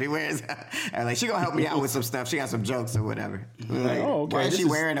 That shouldn't be wearing. Like she gonna help me out with some stuff. She got some jokes or whatever. Like, okay. Why is she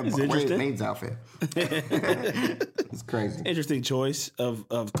wearing a maid's outfit? It's crazy. Interesting choice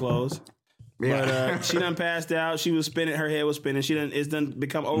of clothes. Yeah. But she done passed out. She was spinning. Her head was spinning. It's done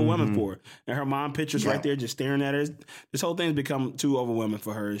become overwhelming for her. And her mom picture's right there just staring at her. This whole thing's become too overwhelming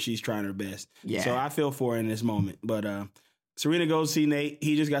for her. And she's trying her best. Yeah. So I feel for her in this moment. But Serena goes see Nate.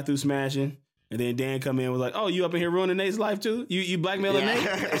 He just got through smashing. And then Dan come in and was like, oh, you up in here ruining Nate's life too? You blackmailing Nate?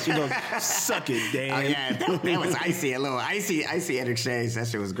 And she goes, suck it, Dan. Oh, yeah, that was icy. A little icy exchange. That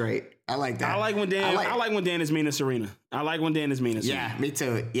shit was great. I like that. I like when Dan is mean to Serena. I like when Dan is mean to Serena. Yeah, me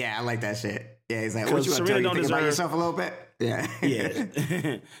too. Yeah, I like that shit. Yeah, he's like, what you Serena don't deserve about yourself a little bit? Yeah.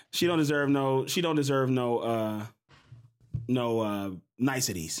 Yeah. She don't deserve no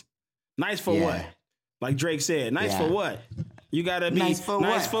niceties. Nice for what? Like Drake said, nice for what? You gotta be nice for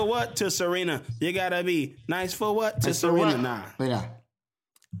what to Serena? You gotta be nice for what to Serena? Nah.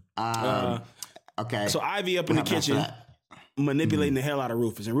 Yeah. Okay. So Ivy up in the kitchen. manipulating the hell out of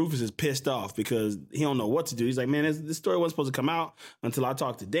Rufus, and Rufus is pissed off because he don't know what to do. He's like, man, this story wasn't supposed to come out until I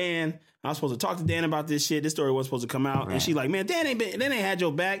talked to Dan. I was supposed to talk to Dan about this shit. This story wasn't supposed to come out. Right. And she's like, man, Dan ain't had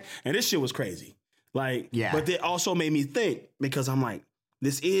your back, and this shit was crazy. Like, but it also made me think, because I'm like,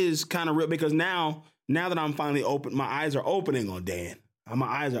 this is kind of real, because now that I'm finally open, my eyes are opening on Dan. My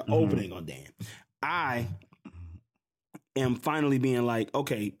eyes are opening on Dan. I am finally being like,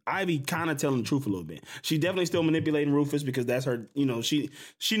 okay, Ivy kind of telling the truth a little bit. She's definitely still manipulating Rufus because that's her, she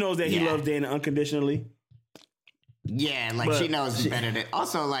knows that he loves Dan unconditionally. Yeah, like she knows better than.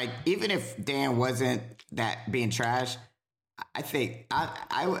 Also, like, even if Dan wasn't that being trash, I think I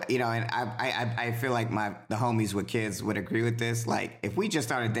feel like the homies with kids would agree with this. Like, if we just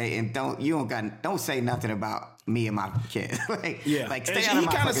started dating, don't say nothing about me and my kid. Like stay out of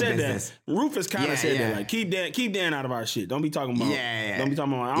my fucking business. That. Rufus kind of said that. Like, keep Dan out of our shit. Don't be talking about. Don't be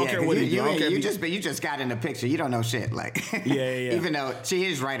talking about. I don't care what he do. You just got in the picture. You don't know shit. Like, even though she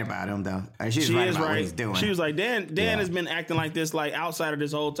is right about him, though. She is right about what he's doing. She was like, Dan has been acting like this, like, outside of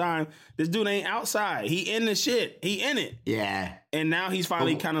this whole time. This dude ain't outside. He in the shit. He in it. Yeah. And now he's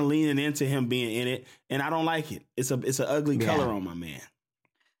finally kind of leaning into him being in it, and I don't like it. It's an ugly color on my man.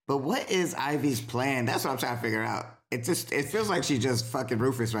 But what is Ivy's plan? That's what I'm trying to figure out. It feels like she's just fucking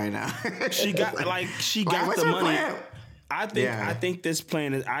Rufus right now. she got the money. Plan? I think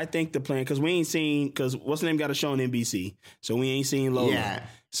the plan, because we ain't seen, because what's the name got a show on NBC, so we ain't seen Lola. Yeah.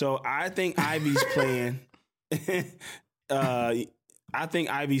 So I think Ivy's plan. I think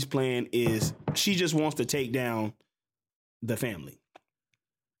Ivy's plan is she just wants to take down the family.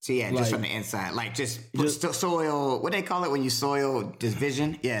 So just from the inside, like just soil. What they call it when you soil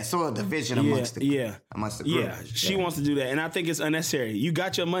division? Yeah, soil division amongst the group. Yeah, she wants to do that, and I think it's unnecessary. You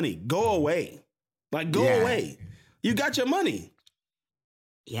got your money, go away. Like, go away. You got your money.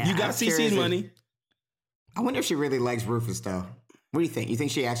 Yeah, you got CC's money. I wonder if she really likes Rufus, though. What do you think? You think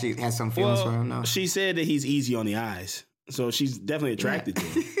she actually has some feelings for him? No, she said that he's easy on the eyes, so she's definitely attracted to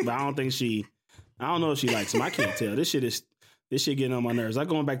him. But I don't know if she likes him. I can't tell. This shit getting on my nerves. I'm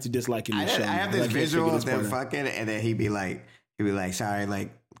going back to disliking the show. I have this visual of them fucking, and then he'd be like, sorry,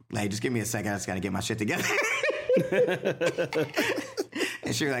 like, just give me a second. I just got to get my shit together.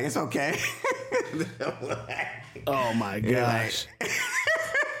 And she was like, it's okay. Oh my gosh.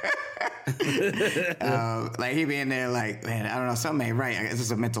 Like, he'd be in there like, man, I don't know, something ain't right. It's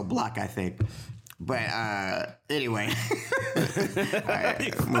just a mental block, I think. But anyway, all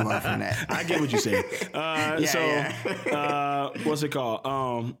right, move on from that. I get what you're saying. What's it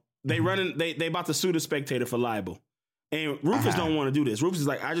called? They about to sue the Spectator for libel, and Rufus don't want to do this. Rufus is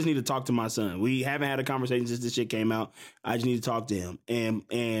like, I just need to talk to my son. We haven't had a conversation since this shit came out. I just need to talk to him,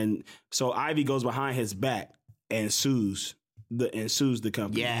 and so Ivy goes behind his back and sues the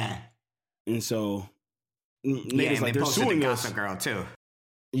company. Yeah, and so niggas like, they're suing us. Gossip Girl too.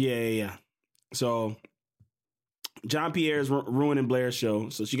 Yeah. So John Pierre's ruining Blair's show,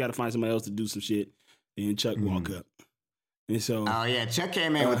 so she got to find somebody else to do some shit. And Chuck walk up, and so Chuck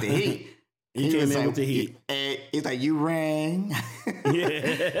came in with the heat. He came in with the heat. He's like, you rang.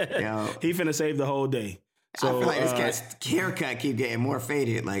 He finna save the whole day. So I feel like this guy's haircut keep getting more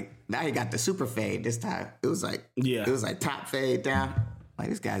faded. Like, now he got the super fade this time. It was like top fade down. Like,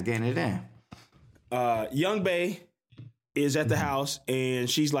 this guy's getting it in. Young Bae is at the house, and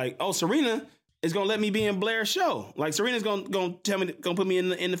she's like, "Oh, Serena is gonna let me be in Blair's show. Like, Serena's gonna put me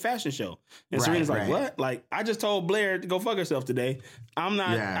in the fashion show." And Serena's like, "What? Like, I just told Blair to go fuck herself today. I'm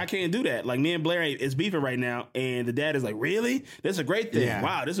not. I can't do that. Like, me and Blair is beefing right now." And the dad is like, "Really? That's a great thing. Yeah.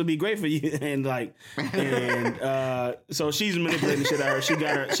 Wow, this would be great for you." And so she's manipulating the shit out of her.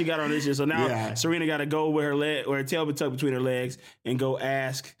 She got her on this shit. So now Serena got to go with her leg or her tail be tucked between her legs and go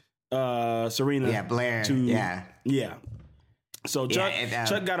ask Serena. Yeah, Blair. Yeah. So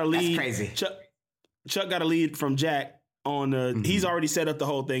Chuck got a lead. That's crazy. Chuck got a lead from Jack on the. He's already set up the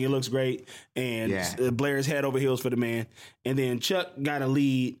whole thing. It looks great, and Blair's head over heels for the man. And then Chuck got a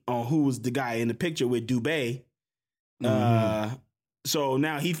lead on who was the guy in the picture with Dubé. So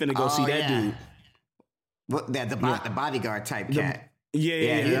now he finna go see that dude. Well, the bodyguard type cat.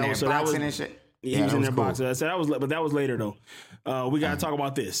 Yeah. So that was and shit. He was in there boxing. So that was later though. We gotta talk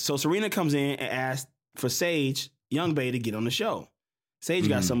about this. So Serena comes in and asks for Sage Young Bae to get on the show. Sage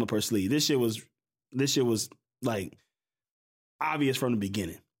got some up her sleeve. This shit was like obvious from the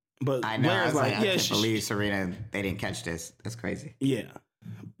beginning. But I know. Blair's I can't believe Serena, they didn't catch this. That's crazy. Yeah.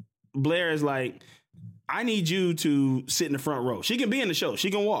 Blair is like, I need you to sit in the front row. She can be in the show.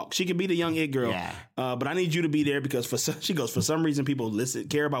 She can walk. She can be the young it girl. Yeah. But I need you to be there because for some reason people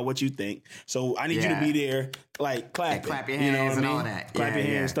care about what you think. So I need you to be there like clap, clap your hands and all that. Clap your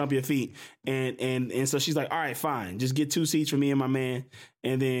hands, stomp your feet, and so she's like, all right, fine, just get 2 seats for me and my man.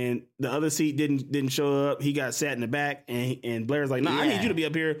 And then the other seat didn't show up. He got sat in the back, and Blair's like, I need you to be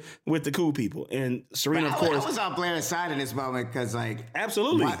up here with the cool people. And Serena, of course, I was on Blair's side in this moment because, like,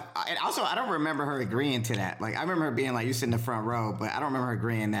 absolutely. And also, I don't remember her agreeing to that. Like, I remember her being like, "You sit in the front row," but I don't remember her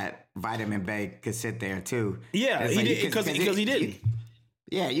agreeing that Vitamin Bay could sit there too. Yeah, he did because he didn't.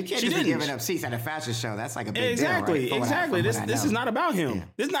 You can't just be giving up seats at a fashion show. That's like a big deal, right? Exactly. This is not about him. Yeah.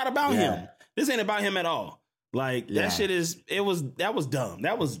 This is not about him. This ain't about him at all. Like, that shit that was dumb.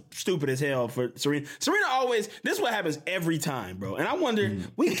 That was stupid as hell for Serena. Serena always, this is what happens every time, bro. And I wonder,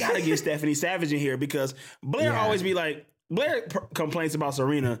 we gotta get Stephanie Savage in here because Blair always be like, Blair complains about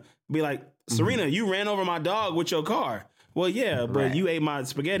Serena, be like, Serena, you ran over my dog with your car. Well, yeah, but you ate my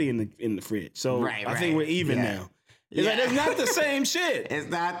spaghetti in the fridge. So I think we're even now. It's like, it's not the same shit. It's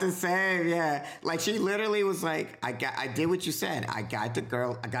not the same, Like, she literally was like, I did what you said. I got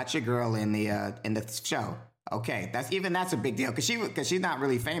your girl in the show. Okay, that's a big deal because she's not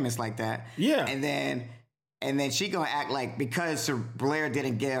really famous like that. Yeah, and then she gonna act like because Blair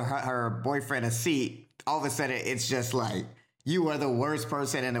didn't give her boyfriend a seat, all of a sudden it's just like you are the worst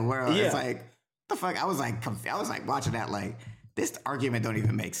person in the world. Yeah. It's like the fuck. I was like watching that like this argument don't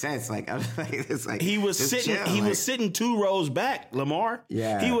even make sense. Like I was like it's like he was sitting 2 rows back, Lamar.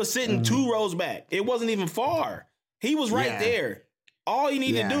 Yeah, he was sitting 2 rows back. It wasn't even far. He was right there. All you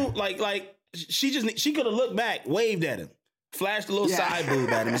need to do like. She could have looked back, waved at him, flashed a little side boob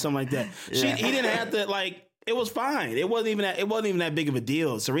at him or something like that. He didn't have to like. It was fine. It wasn't even that big of a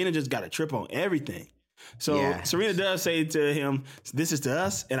deal. Serena just got a trip on everything. So Serena does say to him, "This is to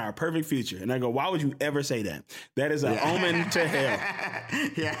us and our perfect future." And I go, "Why would you ever say that? That is an omen to hell."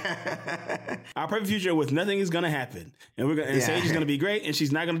 Our perfect future with nothing is gonna happen, and Sage is gonna be great, and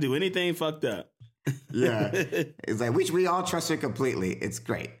she's not gonna do anything fucked up. It's like we all trust her completely. It's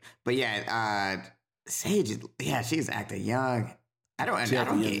great, but Sage, she's acting young. I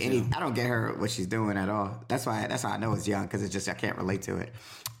don't get her what she's doing at all. That's how I know it's young because it's just I can't relate to it.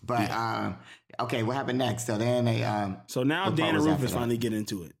 But okay, what happened next? So then so now Dan and Rufus finally get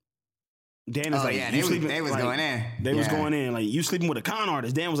into it. Dan is they was going in. They was going in like you sleeping with a con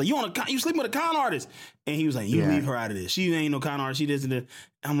artist. Dan was like you sleeping with a con artist, and he was like you leave her out of this. She ain't no con artist. She doesn't.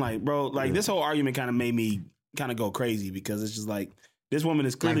 I'm like bro, like this whole argument kind of made me kind of go crazy because it's just like this woman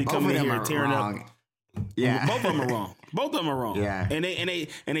is clearly coming in here tearing up. Yeah, both of them are wrong. Both of them are wrong. Yeah, and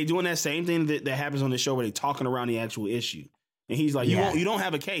they doing that same thing that happens on the show where they talking around the actual issue. And he's like, you don't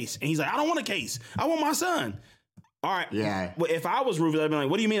have a case. And he's like, I don't want a case. I want my son. All right. Yeah. Well, if I was Rufus, I'd be like,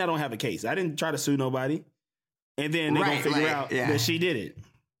 what do you mean I don't have a case? I didn't try to sue nobody. And then they're going to figure out that she did it.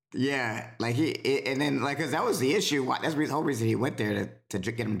 Yeah. Like because that was the issue. That's the whole reason he went there to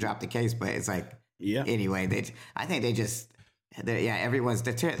get him to drop the case. But it's like, anyway, I think they just,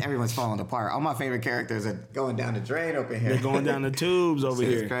 everyone's falling apart. All my favorite characters are going down the drain over here. They're going down the tubes over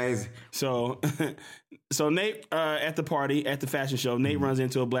here. It's crazy. So Nate, at the party, at the fashion show, Nate runs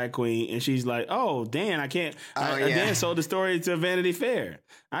into a black queen, and she's like, "Oh, Dan, I can't." Dan sold the story to Vanity Fair.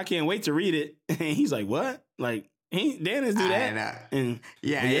 I can't wait to read it. And he's like, "What? Like, Dan didn't do that?" And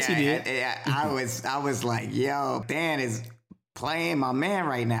yes, he did. I was like, "Yo, Dan is playing my man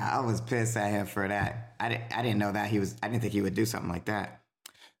right now." I was pissed at him for that. I didn't know that I didn't think he would do something like that.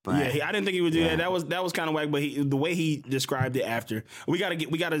 But, I didn't think he would do that. That was kind of whack. But the way he described it after, we gotta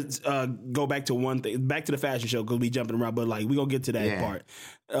go back to one thing, back to the fashion show because we jumping around. But like we gonna get to that part.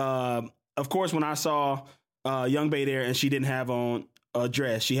 Of course, when I saw Young Bae there and she didn't have on a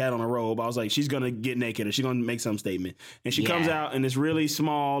dress, she had on a robe. I was like, she's gonna get naked or she's gonna make some statement. And she comes out in this really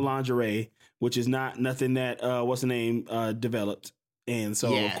small lingerie, which is nothing that what's the name developed. And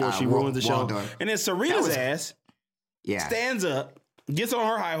so of course she ruins the show. Waldorf. And then Serena's ass stands up. Gets on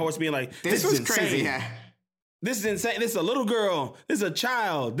her high horse being like, this is crazy. This is insane. This is a little girl. This is a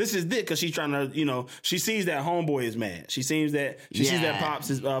child. This is this. Because she's trying to, she sees that homeboy is mad. She sees that Pops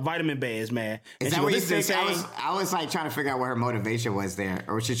is Vitamin Bay is mad. And is that what you think? I was like trying to figure out what her motivation was there.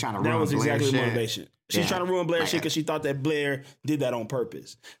 Or was she trying to ruin Blair's shit? That was exactly the motivation. She's trying to ruin Blair's shit because she thought that Blair did that on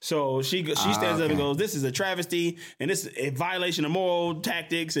purpose. So she stands up and goes, this is a travesty and this is a violation of moral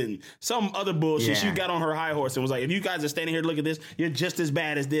tactics and some other bullshit. She got on her high horse and was like, if you guys are standing here to look at this, you're just as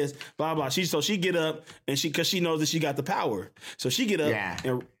bad as this, blah, blah. She get up and because she knows that she got the power. So she get up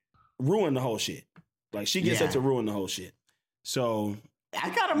and ruin the whole shit. Like she gets up to ruin the whole shit. So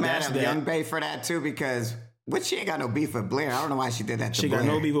I got mad at Young Bae for that too because she ain't got no beef with Blair. I don't know why she did that to Blair. She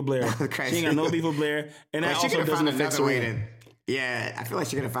got no beef with Blair. She ain't got no beef with Blair. And that also doesn't affect Serena. Yeah, I feel like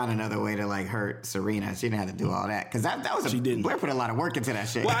she could have found another way to like hurt Serena. She didn't have to do all that because that was Blair put a lot of work into that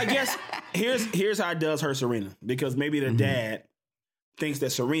shit. Well, I guess here's how it does hurt Serena, because maybe the dad thinks that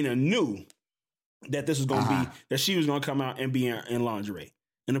Serena knew that this was going to be, that she was going to come out and be in lingerie,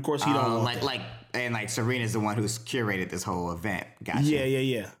 and of course he don't want like Serena's the one who's curated this whole event. Gotcha.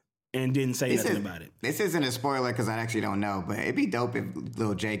 Yeah, and didn't say nothing about it. This isn't a spoiler because I actually don't know, but it'd be dope if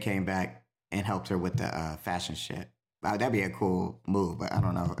Lil J came back and helped her with the fashion shit. That'd be a cool move, but I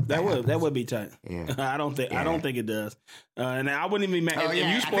don't know. That would be tight. Yeah. I don't think it does. And I wouldn't even be mad.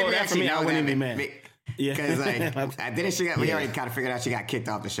 If you spoil that for me, I wouldn't even be mad. Yeah, because we already kind of figured out she got kicked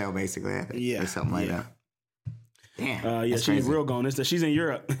off the show, basically. Or something like that. Damn. She's crazy. Real gone. She's in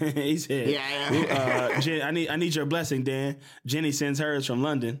Europe. He said, Jen, I need your blessing, Dan. Jenny sends hers from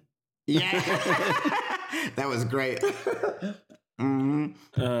London. Yeah, that was great.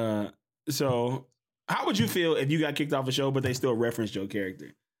 So, how would you feel if you got kicked off a show, but they still referenced your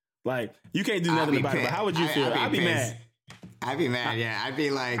character? Like, you can't do nothing about it. But how would you feel? I'd be mad. I'd be mad. Yeah, I'd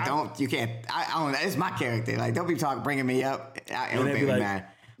be like, I don't. It's my character. Like, don't be bringing me up. It would make me mad.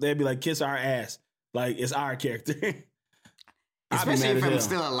 They'd be like, kiss our ass. Like, it's our character. Especially if I'm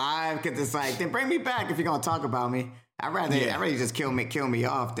still alive, because it's like, then bring me back if you're gonna talk about me. I'd rather just kill me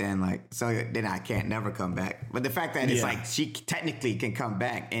off than so then I can't never come back. But the fact that it's like she technically can come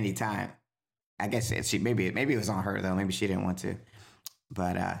back anytime. I guess maybe it was on her though. Maybe she didn't want to.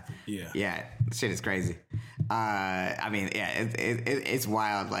 But shit is crazy. It's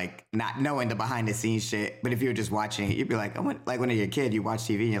wild. Like not knowing the behind the scenes shit. But if you were just watching it, you'd be like, when you're a kid, you watch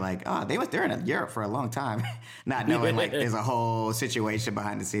TV and you're like, oh, they're in Europe for a long time, not knowing like there's a whole situation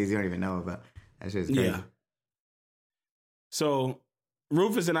behind the scenes you don't even know about. That shit is crazy. Yeah. So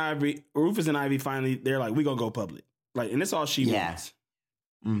Rufus and Ivy finally, they're like, we gonna go public. Like, and that's all she wants.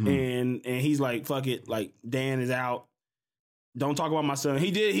 Mm-hmm. And he's like, fuck it. Like, Dan is out. Don't talk about my son.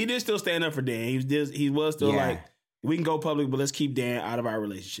 He did still stand up for Dan. He was still like, we can go public, but let's keep Dan out of our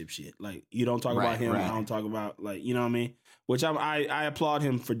relationship shit. Like, you don't talk about him. I don't talk about, like, you know what I mean? Which I applaud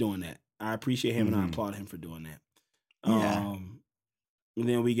him for doing that. I appreciate him and I applaud him for doing that. And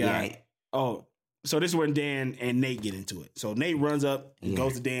then we got, so this is when Dan and Nate get into it. So Nate runs up and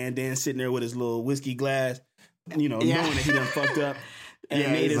goes to Dan. Dan's sitting there with his little whiskey glass, knowing that he done fucked up.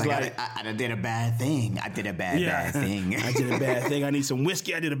 And Nate is like, I did a bad thing. I did a bad thing. I did a bad thing. I need some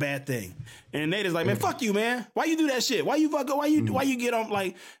whiskey. I did a bad thing. And Nate is like, man, fuck you, man. Why you do that shit? Why you get on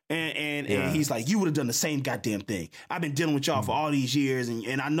like, and he's like, you would have done the same goddamn thing. I've been dealing with y'all for all these years.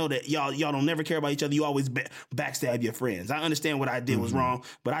 And I know that y'all don't never care about each other. You always backstab your friends. I understand what I did was wrong,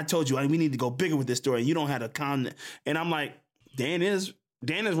 but I told you, we need to go bigger with this story. And you don't have to comment. And I'm like, Dan is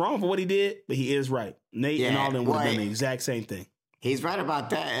wrong for what he did, but he is right. Nate and all them would have done the exact same thing. He's right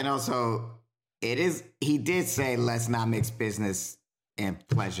about that. And also, he did say, let's not mix business and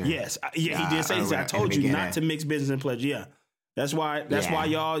pleasure. Yes. He did say, I told you not to mix business and pleasure. Yeah. That's why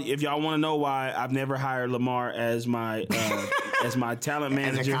y'all, if y'all want to know why I've never hired Lamar as my talent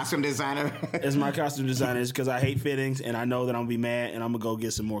manager. As a costume designer. As my costume designer, is because I hate fittings and I know that I'm going to be mad and I'm going to go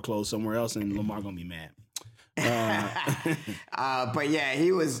get some more clothes somewhere else and Lamar going to be mad. But yeah,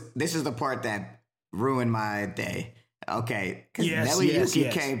 this is the part that ruined my day. Okay, because Nelly Yuki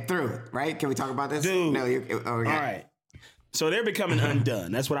came through, right? Can we talk about this? Dude. Nelly Yuki. All right. So they're becoming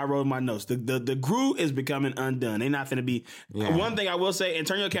undone. That's what I wrote in my notes. The crew is becoming undone. They're not going to be... Yeah. One thing I will say, and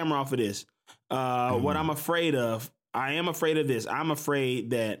turn your camera off for this. What I'm afraid of, I am afraid of this. I'm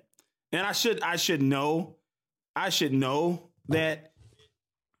afraid that... And I should know that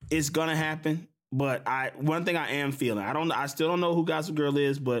it's going to happen. But one thing I am feeling, I still don't know who Gossip Girl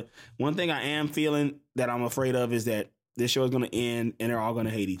is, but one thing I am feeling that I'm afraid of is that this show is going to end and they're all going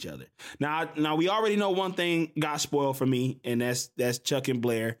to hate each other. Now we already know one thing got spoiled for me, and that's Chuck and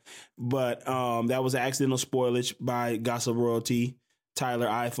Blair. But that was accidental spoilage by Gossip Royalty, Tyler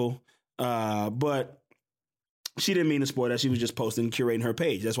Eiffel. But she didn't mean to spoil that. She was just posting, curating her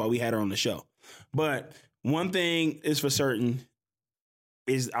page. That's why we had her on the show. But one thing is for certain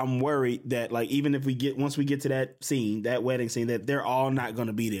is I'm worried that, like, even if once we get to that wedding scene, that they're all not going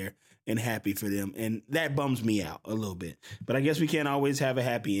to be there and happy for them. And that bums me out a little bit. But I guess we can't always have a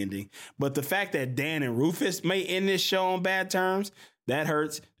happy ending. But the fact that Dan and Rufus may end this show on bad terms, that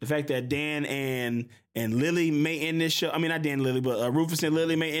hurts. The fact that Dan and Lily may end this show. I mean, not Dan and Lily, but Rufus and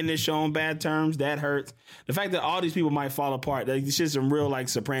Lily may end this show on bad terms. That hurts. The fact that all these people might fall apart. Like, this is some real, like,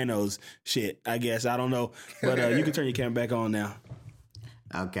 Sopranos shit, I guess. I don't know. But you can turn your camera back on now.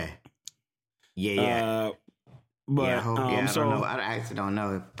 Okay. Yeah. But I don't know. I actually don't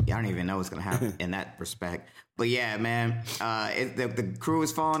know. I don't even know what's gonna happen in that respect. But yeah, man, the crew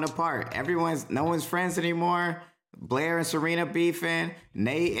is falling apart. No one's friends anymore. Blair and Serena beefing.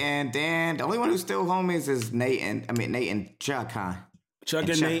 Nate and Dan. The only one who's still homies is Nate and Chuck, huh? Chuck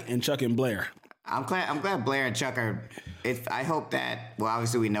and Nate and Chuck and Blair. I'm glad Blair and Chuck are. I hope that. Well,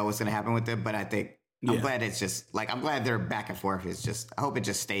 obviously we know what's gonna happen with them, but I think I'm glad it's just like I'm glad they're back and forth. It's just I hope it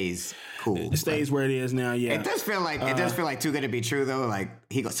just stays cool. It stays where it is now. Yeah, it does feel like too good to be true though. Like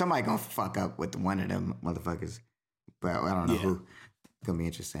somebody gonna fuck up with one of them motherfuckers, but I don't know who. Gonna be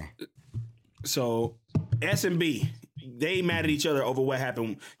interesting. So S&B, they mad at each other over what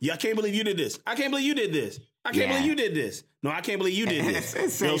happened. Yeah, I can't believe you did this. I can't believe you did this. I can't believe you did this. No, I can't believe you did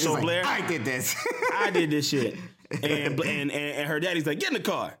this. So like, Blair, I did this. I did this shit. And her daddy's like, get in the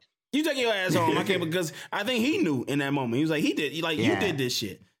car. You taking your ass home. I can't, because I think he knew in that moment. He was like, you did this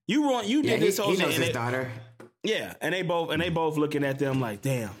shit. You did this whole shit. He knows his daughter. Yeah, and they both looking at them like,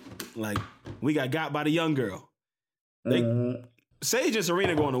 damn, like we got by the young girl. Sage and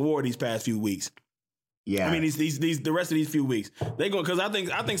Serena going to war these past few weeks. Yeah, I mean these the rest of these few weeks they go, because I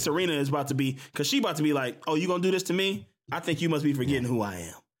think Serena is about to be, because she about to be like, oh, you gonna do this to me? I think you must be forgetting who I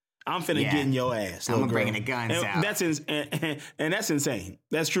am. I'm finna get in your ass. I'm bringing the guns out. That's insane.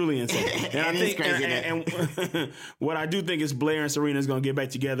 That's truly insane. And I think crazy and what I do think is Blair and Serena is gonna get back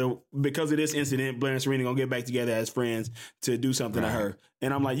together because of this incident. Blair and Serena gonna get back together as friends to do something to her.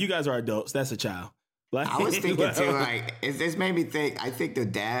 And I'm like, you guys are adults. That's a child. Like, I was thinking too, like, this made me think. I think the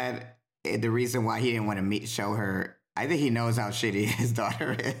dad, the reason why he didn't want to show her, I think he knows how shitty his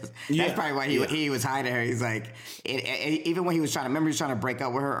daughter is. Yeah. That's probably why he was hiding her. He's like, even when he was trying to break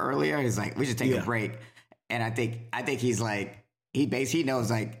up with her earlier, he's like, we should take a break. And I think he's like, he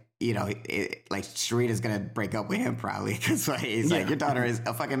knows, like, you know, like Serena's gonna break up with him probably, because like, he's like, your daughter is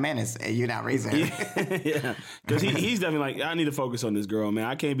a fucking menace and you're not raising her. Yeah, because he's definitely like, I need to focus on this girl, man.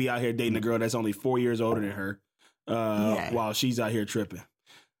 I can't be out here dating a girl that's only 4 years older than her while she's out here tripping.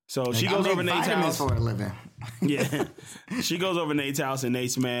 So like, she goes over Nate's house for a living. Yeah, she goes over Nate's house and they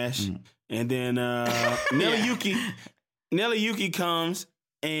smash, and then Nelly Yuki comes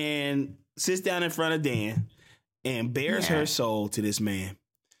and sits down in front of Dan and bears her soul to this man.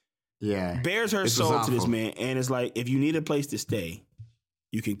 Yeah. Bears her soul to this man. And it's like, if you need a place to stay,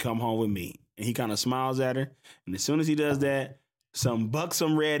 you can come home with me. And he kind of smiles at her. And as soon as he does that, some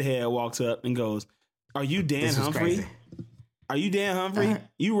buxom redhead walks up and goes, are you Dan Humphrey? Crazy. Are you Dan Humphrey?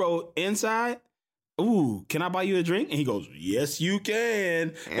 You rode inside? Ooh, can I buy you a drink? And he goes, yes, you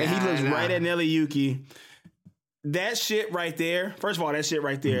can. Yeah, and he looks right at Nelly Yuki. That shit right there. First of all, that shit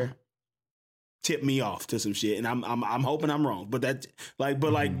right there tipped me off to some shit, and I'm hoping I'm wrong. But that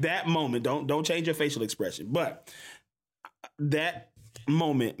that moment, don't change your facial expression. But that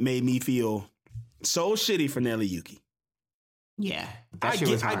moment made me feel so shitty for Nelly Yuki. Yeah, I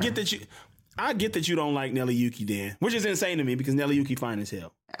get that you don't like Nelly Yuki, Dan, which is insane to me because Nelly Yuki fine as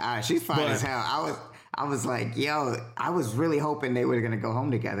hell. She's fine as hell. I was like, yo, I was really hoping they were gonna go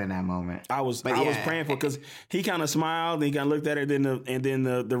home together in that moment. I was praying for, because he kind of smiled and he kind of looked at her, and then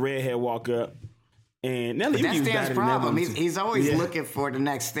the redhead walk up. And Nelly Yuki was that's Dan's problem. He's always looking for the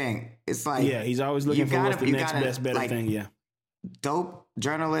next thing. It's like, he's always looking for what's the next best better thing. Yeah, dope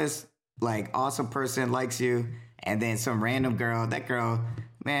journalist, like awesome person likes you, and then some random girl. That girl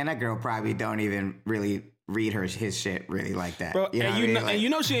probably don't even really read his shit really like that. Bro, you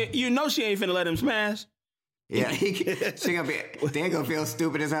know she ain't finna let him smash. Yeah, Dan gonna feel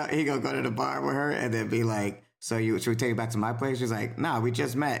stupid as hell. He gonna go to the bar with her and then be like, so should we take it back to my place? She's like, nah, we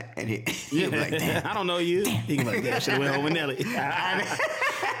just met. And he'll be like, damn. I don't know you. Damn. He can be like, damn, should have went home with Nelly. Like,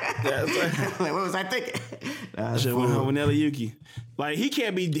 what was I thinking? I should have went home with Nelly Yuki. Like, he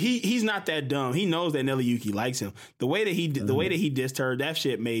can't be, he's not that dumb. He knows that Nelly Yuki likes him. The way that he dissed her, that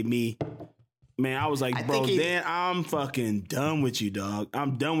shit made me, man, I was like, bro, Dan, I'm fucking done with you, dog.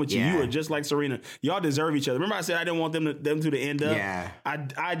 I'm done with you. Yeah. You are just like Serena. Y'all deserve each other. Remember I said I didn't want them two to end up? Yeah.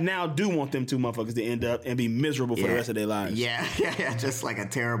 I now do want them two motherfuckers to end up and be miserable for the rest of their lives. Yeah, just like a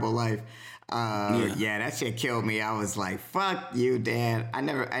terrible life. That shit killed me. I was like, fuck you, Dan. I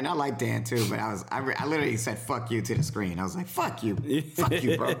like Dan too, but I literally said fuck you to the screen. I was like, fuck you. Fuck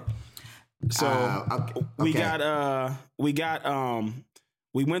you, bro. So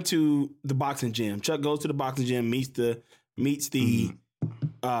we went to the boxing gym. Chuck goes to the boxing gym, meets the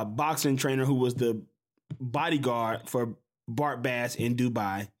boxing trainer who was the bodyguard for Bart Bass in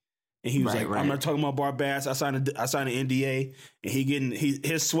Dubai. And he was I'm not talking about Bart Bass. I signed an NDA, and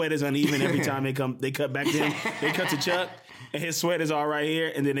his sweat is uneven every time they cut back to him. They cut to Chuck, and his sweat is all right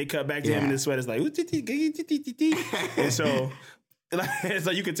here, and then they cut back to him, and his sweat is like, and so. It's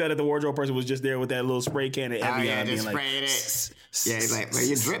like you could tell that the wardrobe person was just there with that little spray can of Evian. Just spraying it. Yeah, he's like, well,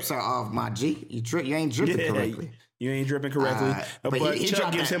 your drips are off, my G. You ain't dripping correctly. You ain't dripping correctly. But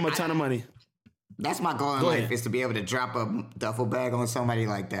Chuck gives him a ton of money. That's my goal in life is to be able to drop a duffel bag on somebody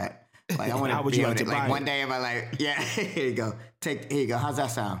like that. Like I want to be able to like one day in my life. Yeah, here you go. Here you go. How's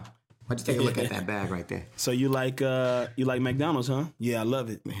that sound? Why don't you take a look at that bag right there? So you like McDonald's, huh? Yeah, I love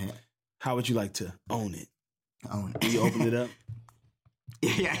it. How would you like to own it? Own it. You open it up?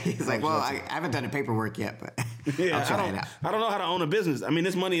 Yeah, he's like, well, I haven't done the paperwork yet, but I'll try it out. I don't know how to own a business. I mean,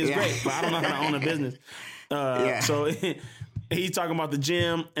 this money is great, but I don't know how to own a business. So he's talking about the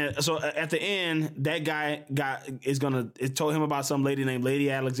gym. So at the end, that guy told him about some lady named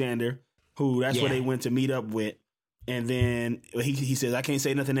Lady Alexander, who that's where they went to meet up with. And then he says, I can't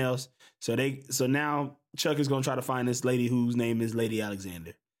say nothing else. So now Chuck is going to try to find this lady whose name is Lady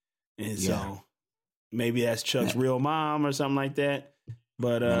Alexander. And so maybe that's Chuck's real mom or something like that.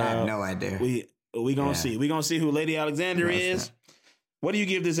 But I have no idea. We gonna see. We gonna see who Lady Alexander is. What do you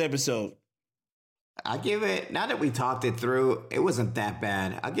give this episode? I give it, now that we talked it through, it wasn't that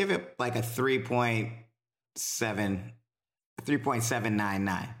bad. I'll give it like a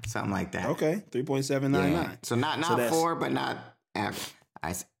 3.799, something like that. Okay, 3.799. Yeah. So not 4, but not average.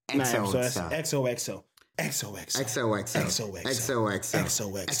 XOXO. I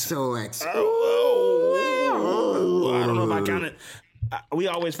don't know if I counted. We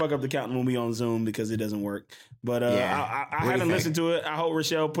always fuck up the counting when we on Zoom because it doesn't work. But I haven't listened to it. I hope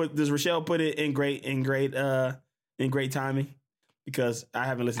Rochelle put it in great timing because I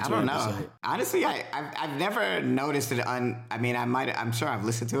haven't listened to it. I don't know. Honestly, I've never noticed it. I'm sure I've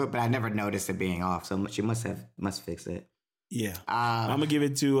listened to it, but I never noticed it being off. So she must fix it. Yeah, I'm gonna give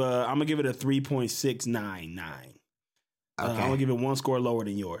it a 3.699. Okay, I'm gonna give it one score lower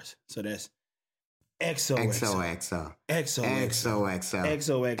than yours. So that's XOXO.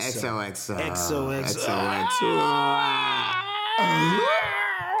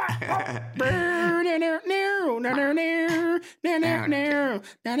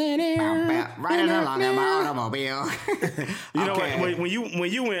 Riding along in my automobile. You know what?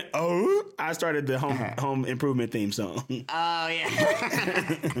 When you went, I started the home improvement theme song. Oh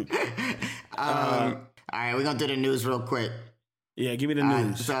yeah. All right, we're gonna do the news real quick. Yeah, give me the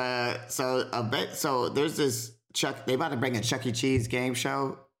news. So there's this they about to bring a Chuck E. Cheese game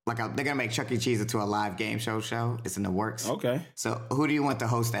show. They're gonna make Chuck E. Cheese into a live game show. It's in the works. Okay. So who do you want to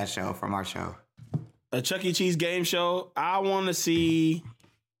host that show from our show? A Chuck E. Cheese game show. I want to see.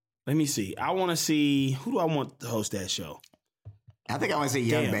 Let me see. I want to see who do I want to host that show. I think I want to see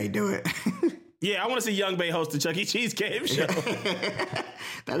Young Bay do it. Yeah, I want to see Young Bay host the Chuck E. Cheese game show.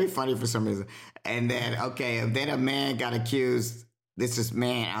 That'd be funny for some reason. And then, then a man got accused. This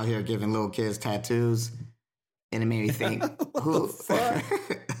man out here giving little kids tattoos. And it made me think, who?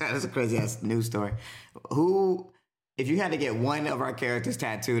 That's a crazy ass news story. Who, if you had to get one of our characters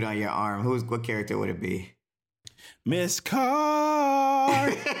tattooed on your arm, what character would it be? Miss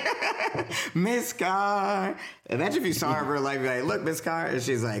Carr. Miss Carr. Imagine if you saw her in real life, you'd be like, look, Miss Carr. And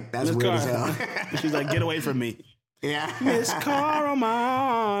she's like, that's weird as hell. She's like, get away from me. Yeah. Miss Carr on my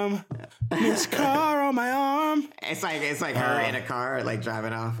arm. Miss Carr on my arm. It's like her in a car, like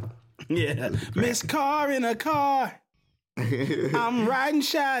driving off. Yeah. Miss Carr in a car. I'm riding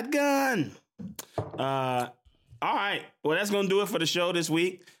shotgun. All right. Well, that's gonna do it for the show this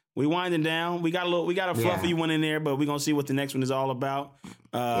week. We winding down. We got a fluffy one in there, but we're gonna see what the next one is all about.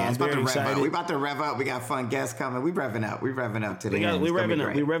 It's about to rev up. We about to rev up. We got fun guests coming. We revving up. We revving up today. We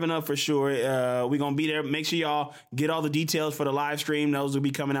revving up for sure. We're gonna be there. Make sure y'all get all the details for the live stream. Those will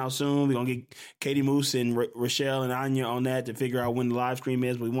be coming out soon. We're gonna get Katie Moose and Rochelle and Anya on that to figure out when the live stream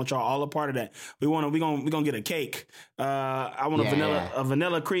is. We want y'all all a part of that. We're gonna get a cake. I want a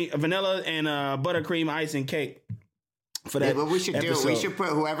vanilla and buttercream icing cake. For that, what we should episode. We should put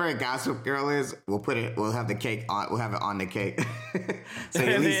whoever a Gossip Girl is. We'll have the cake on. We'll have it on the cake. So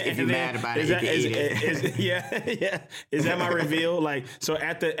at least if you're mad about it, you can eat it. Yeah. Is that my reveal? Like, so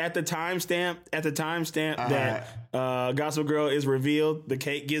at the timestamp that Gossip Girl is revealed, the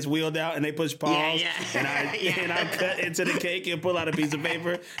cake gets wheeled out and they push pause, and I cut into the cake and pull out a piece of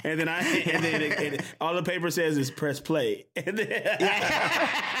paper, and then all the paper says is press play, and then.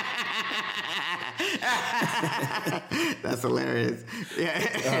 That's hilarious.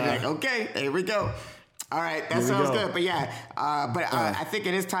 Yeah. Okay, here we go. All right, that sounds good. But I think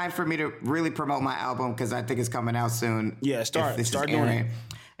it is time for me to really promote my album because I think it's coming out soon. Yeah, start doing it.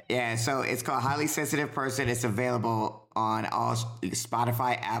 Yeah, so it's called Highly Sensitive Person. It's available on all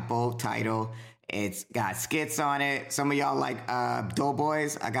Spotify, Apple, Tidal. It's got skits on it. Some of y'all like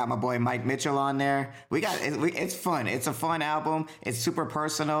Doughboys. I got my boy Mike Mitchell on there. It's fun. It's a fun album. It's super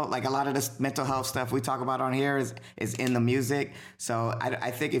personal. Like a lot of this mental health stuff we talk about on here is in the music. So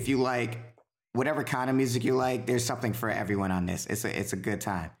I think if you like whatever kind of music you like, there's something for everyone on this. It's a good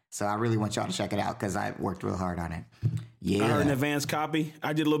time. So I really want y'all to check it out because I worked real hard on it. Yeah. I heard an advanced copy.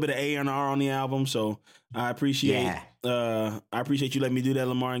 I did a little bit of A&R on the album, so I appreciate you letting me do that,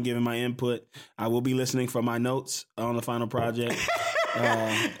 Lamar, and giving my input. I will be listening for my notes on the final project.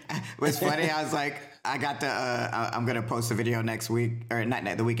 What's funny, I was like, I got the I'm gonna post a video next week, or not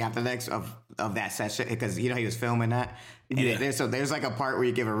the week after next, of that session, because he was filming that. And there's like a part where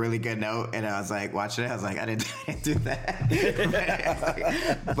you give a really good note, and I was like, watching it, I was like, I didn't do that.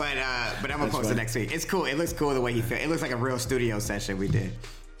 but I'm gonna post it next week. It's cool. It looks cool the way he filmed. It looks like a real studio session we did.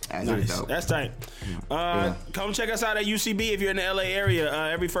 Nice. That's tight. Come check us out at UCB if you're in the LA area.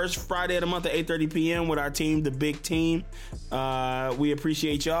 Every first Friday of the month at 8:30 p.m. with our team, the Big Team. We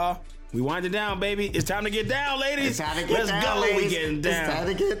appreciate y'all. We wind it down, baby. It's time to get down, ladies. It's time to get down, ladies. We getting down. It's time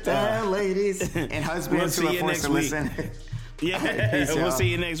to get down, ladies. And husbands who are forced to listen. Yeah, we'll see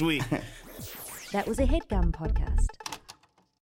you next week. That was a HeadGum podcast.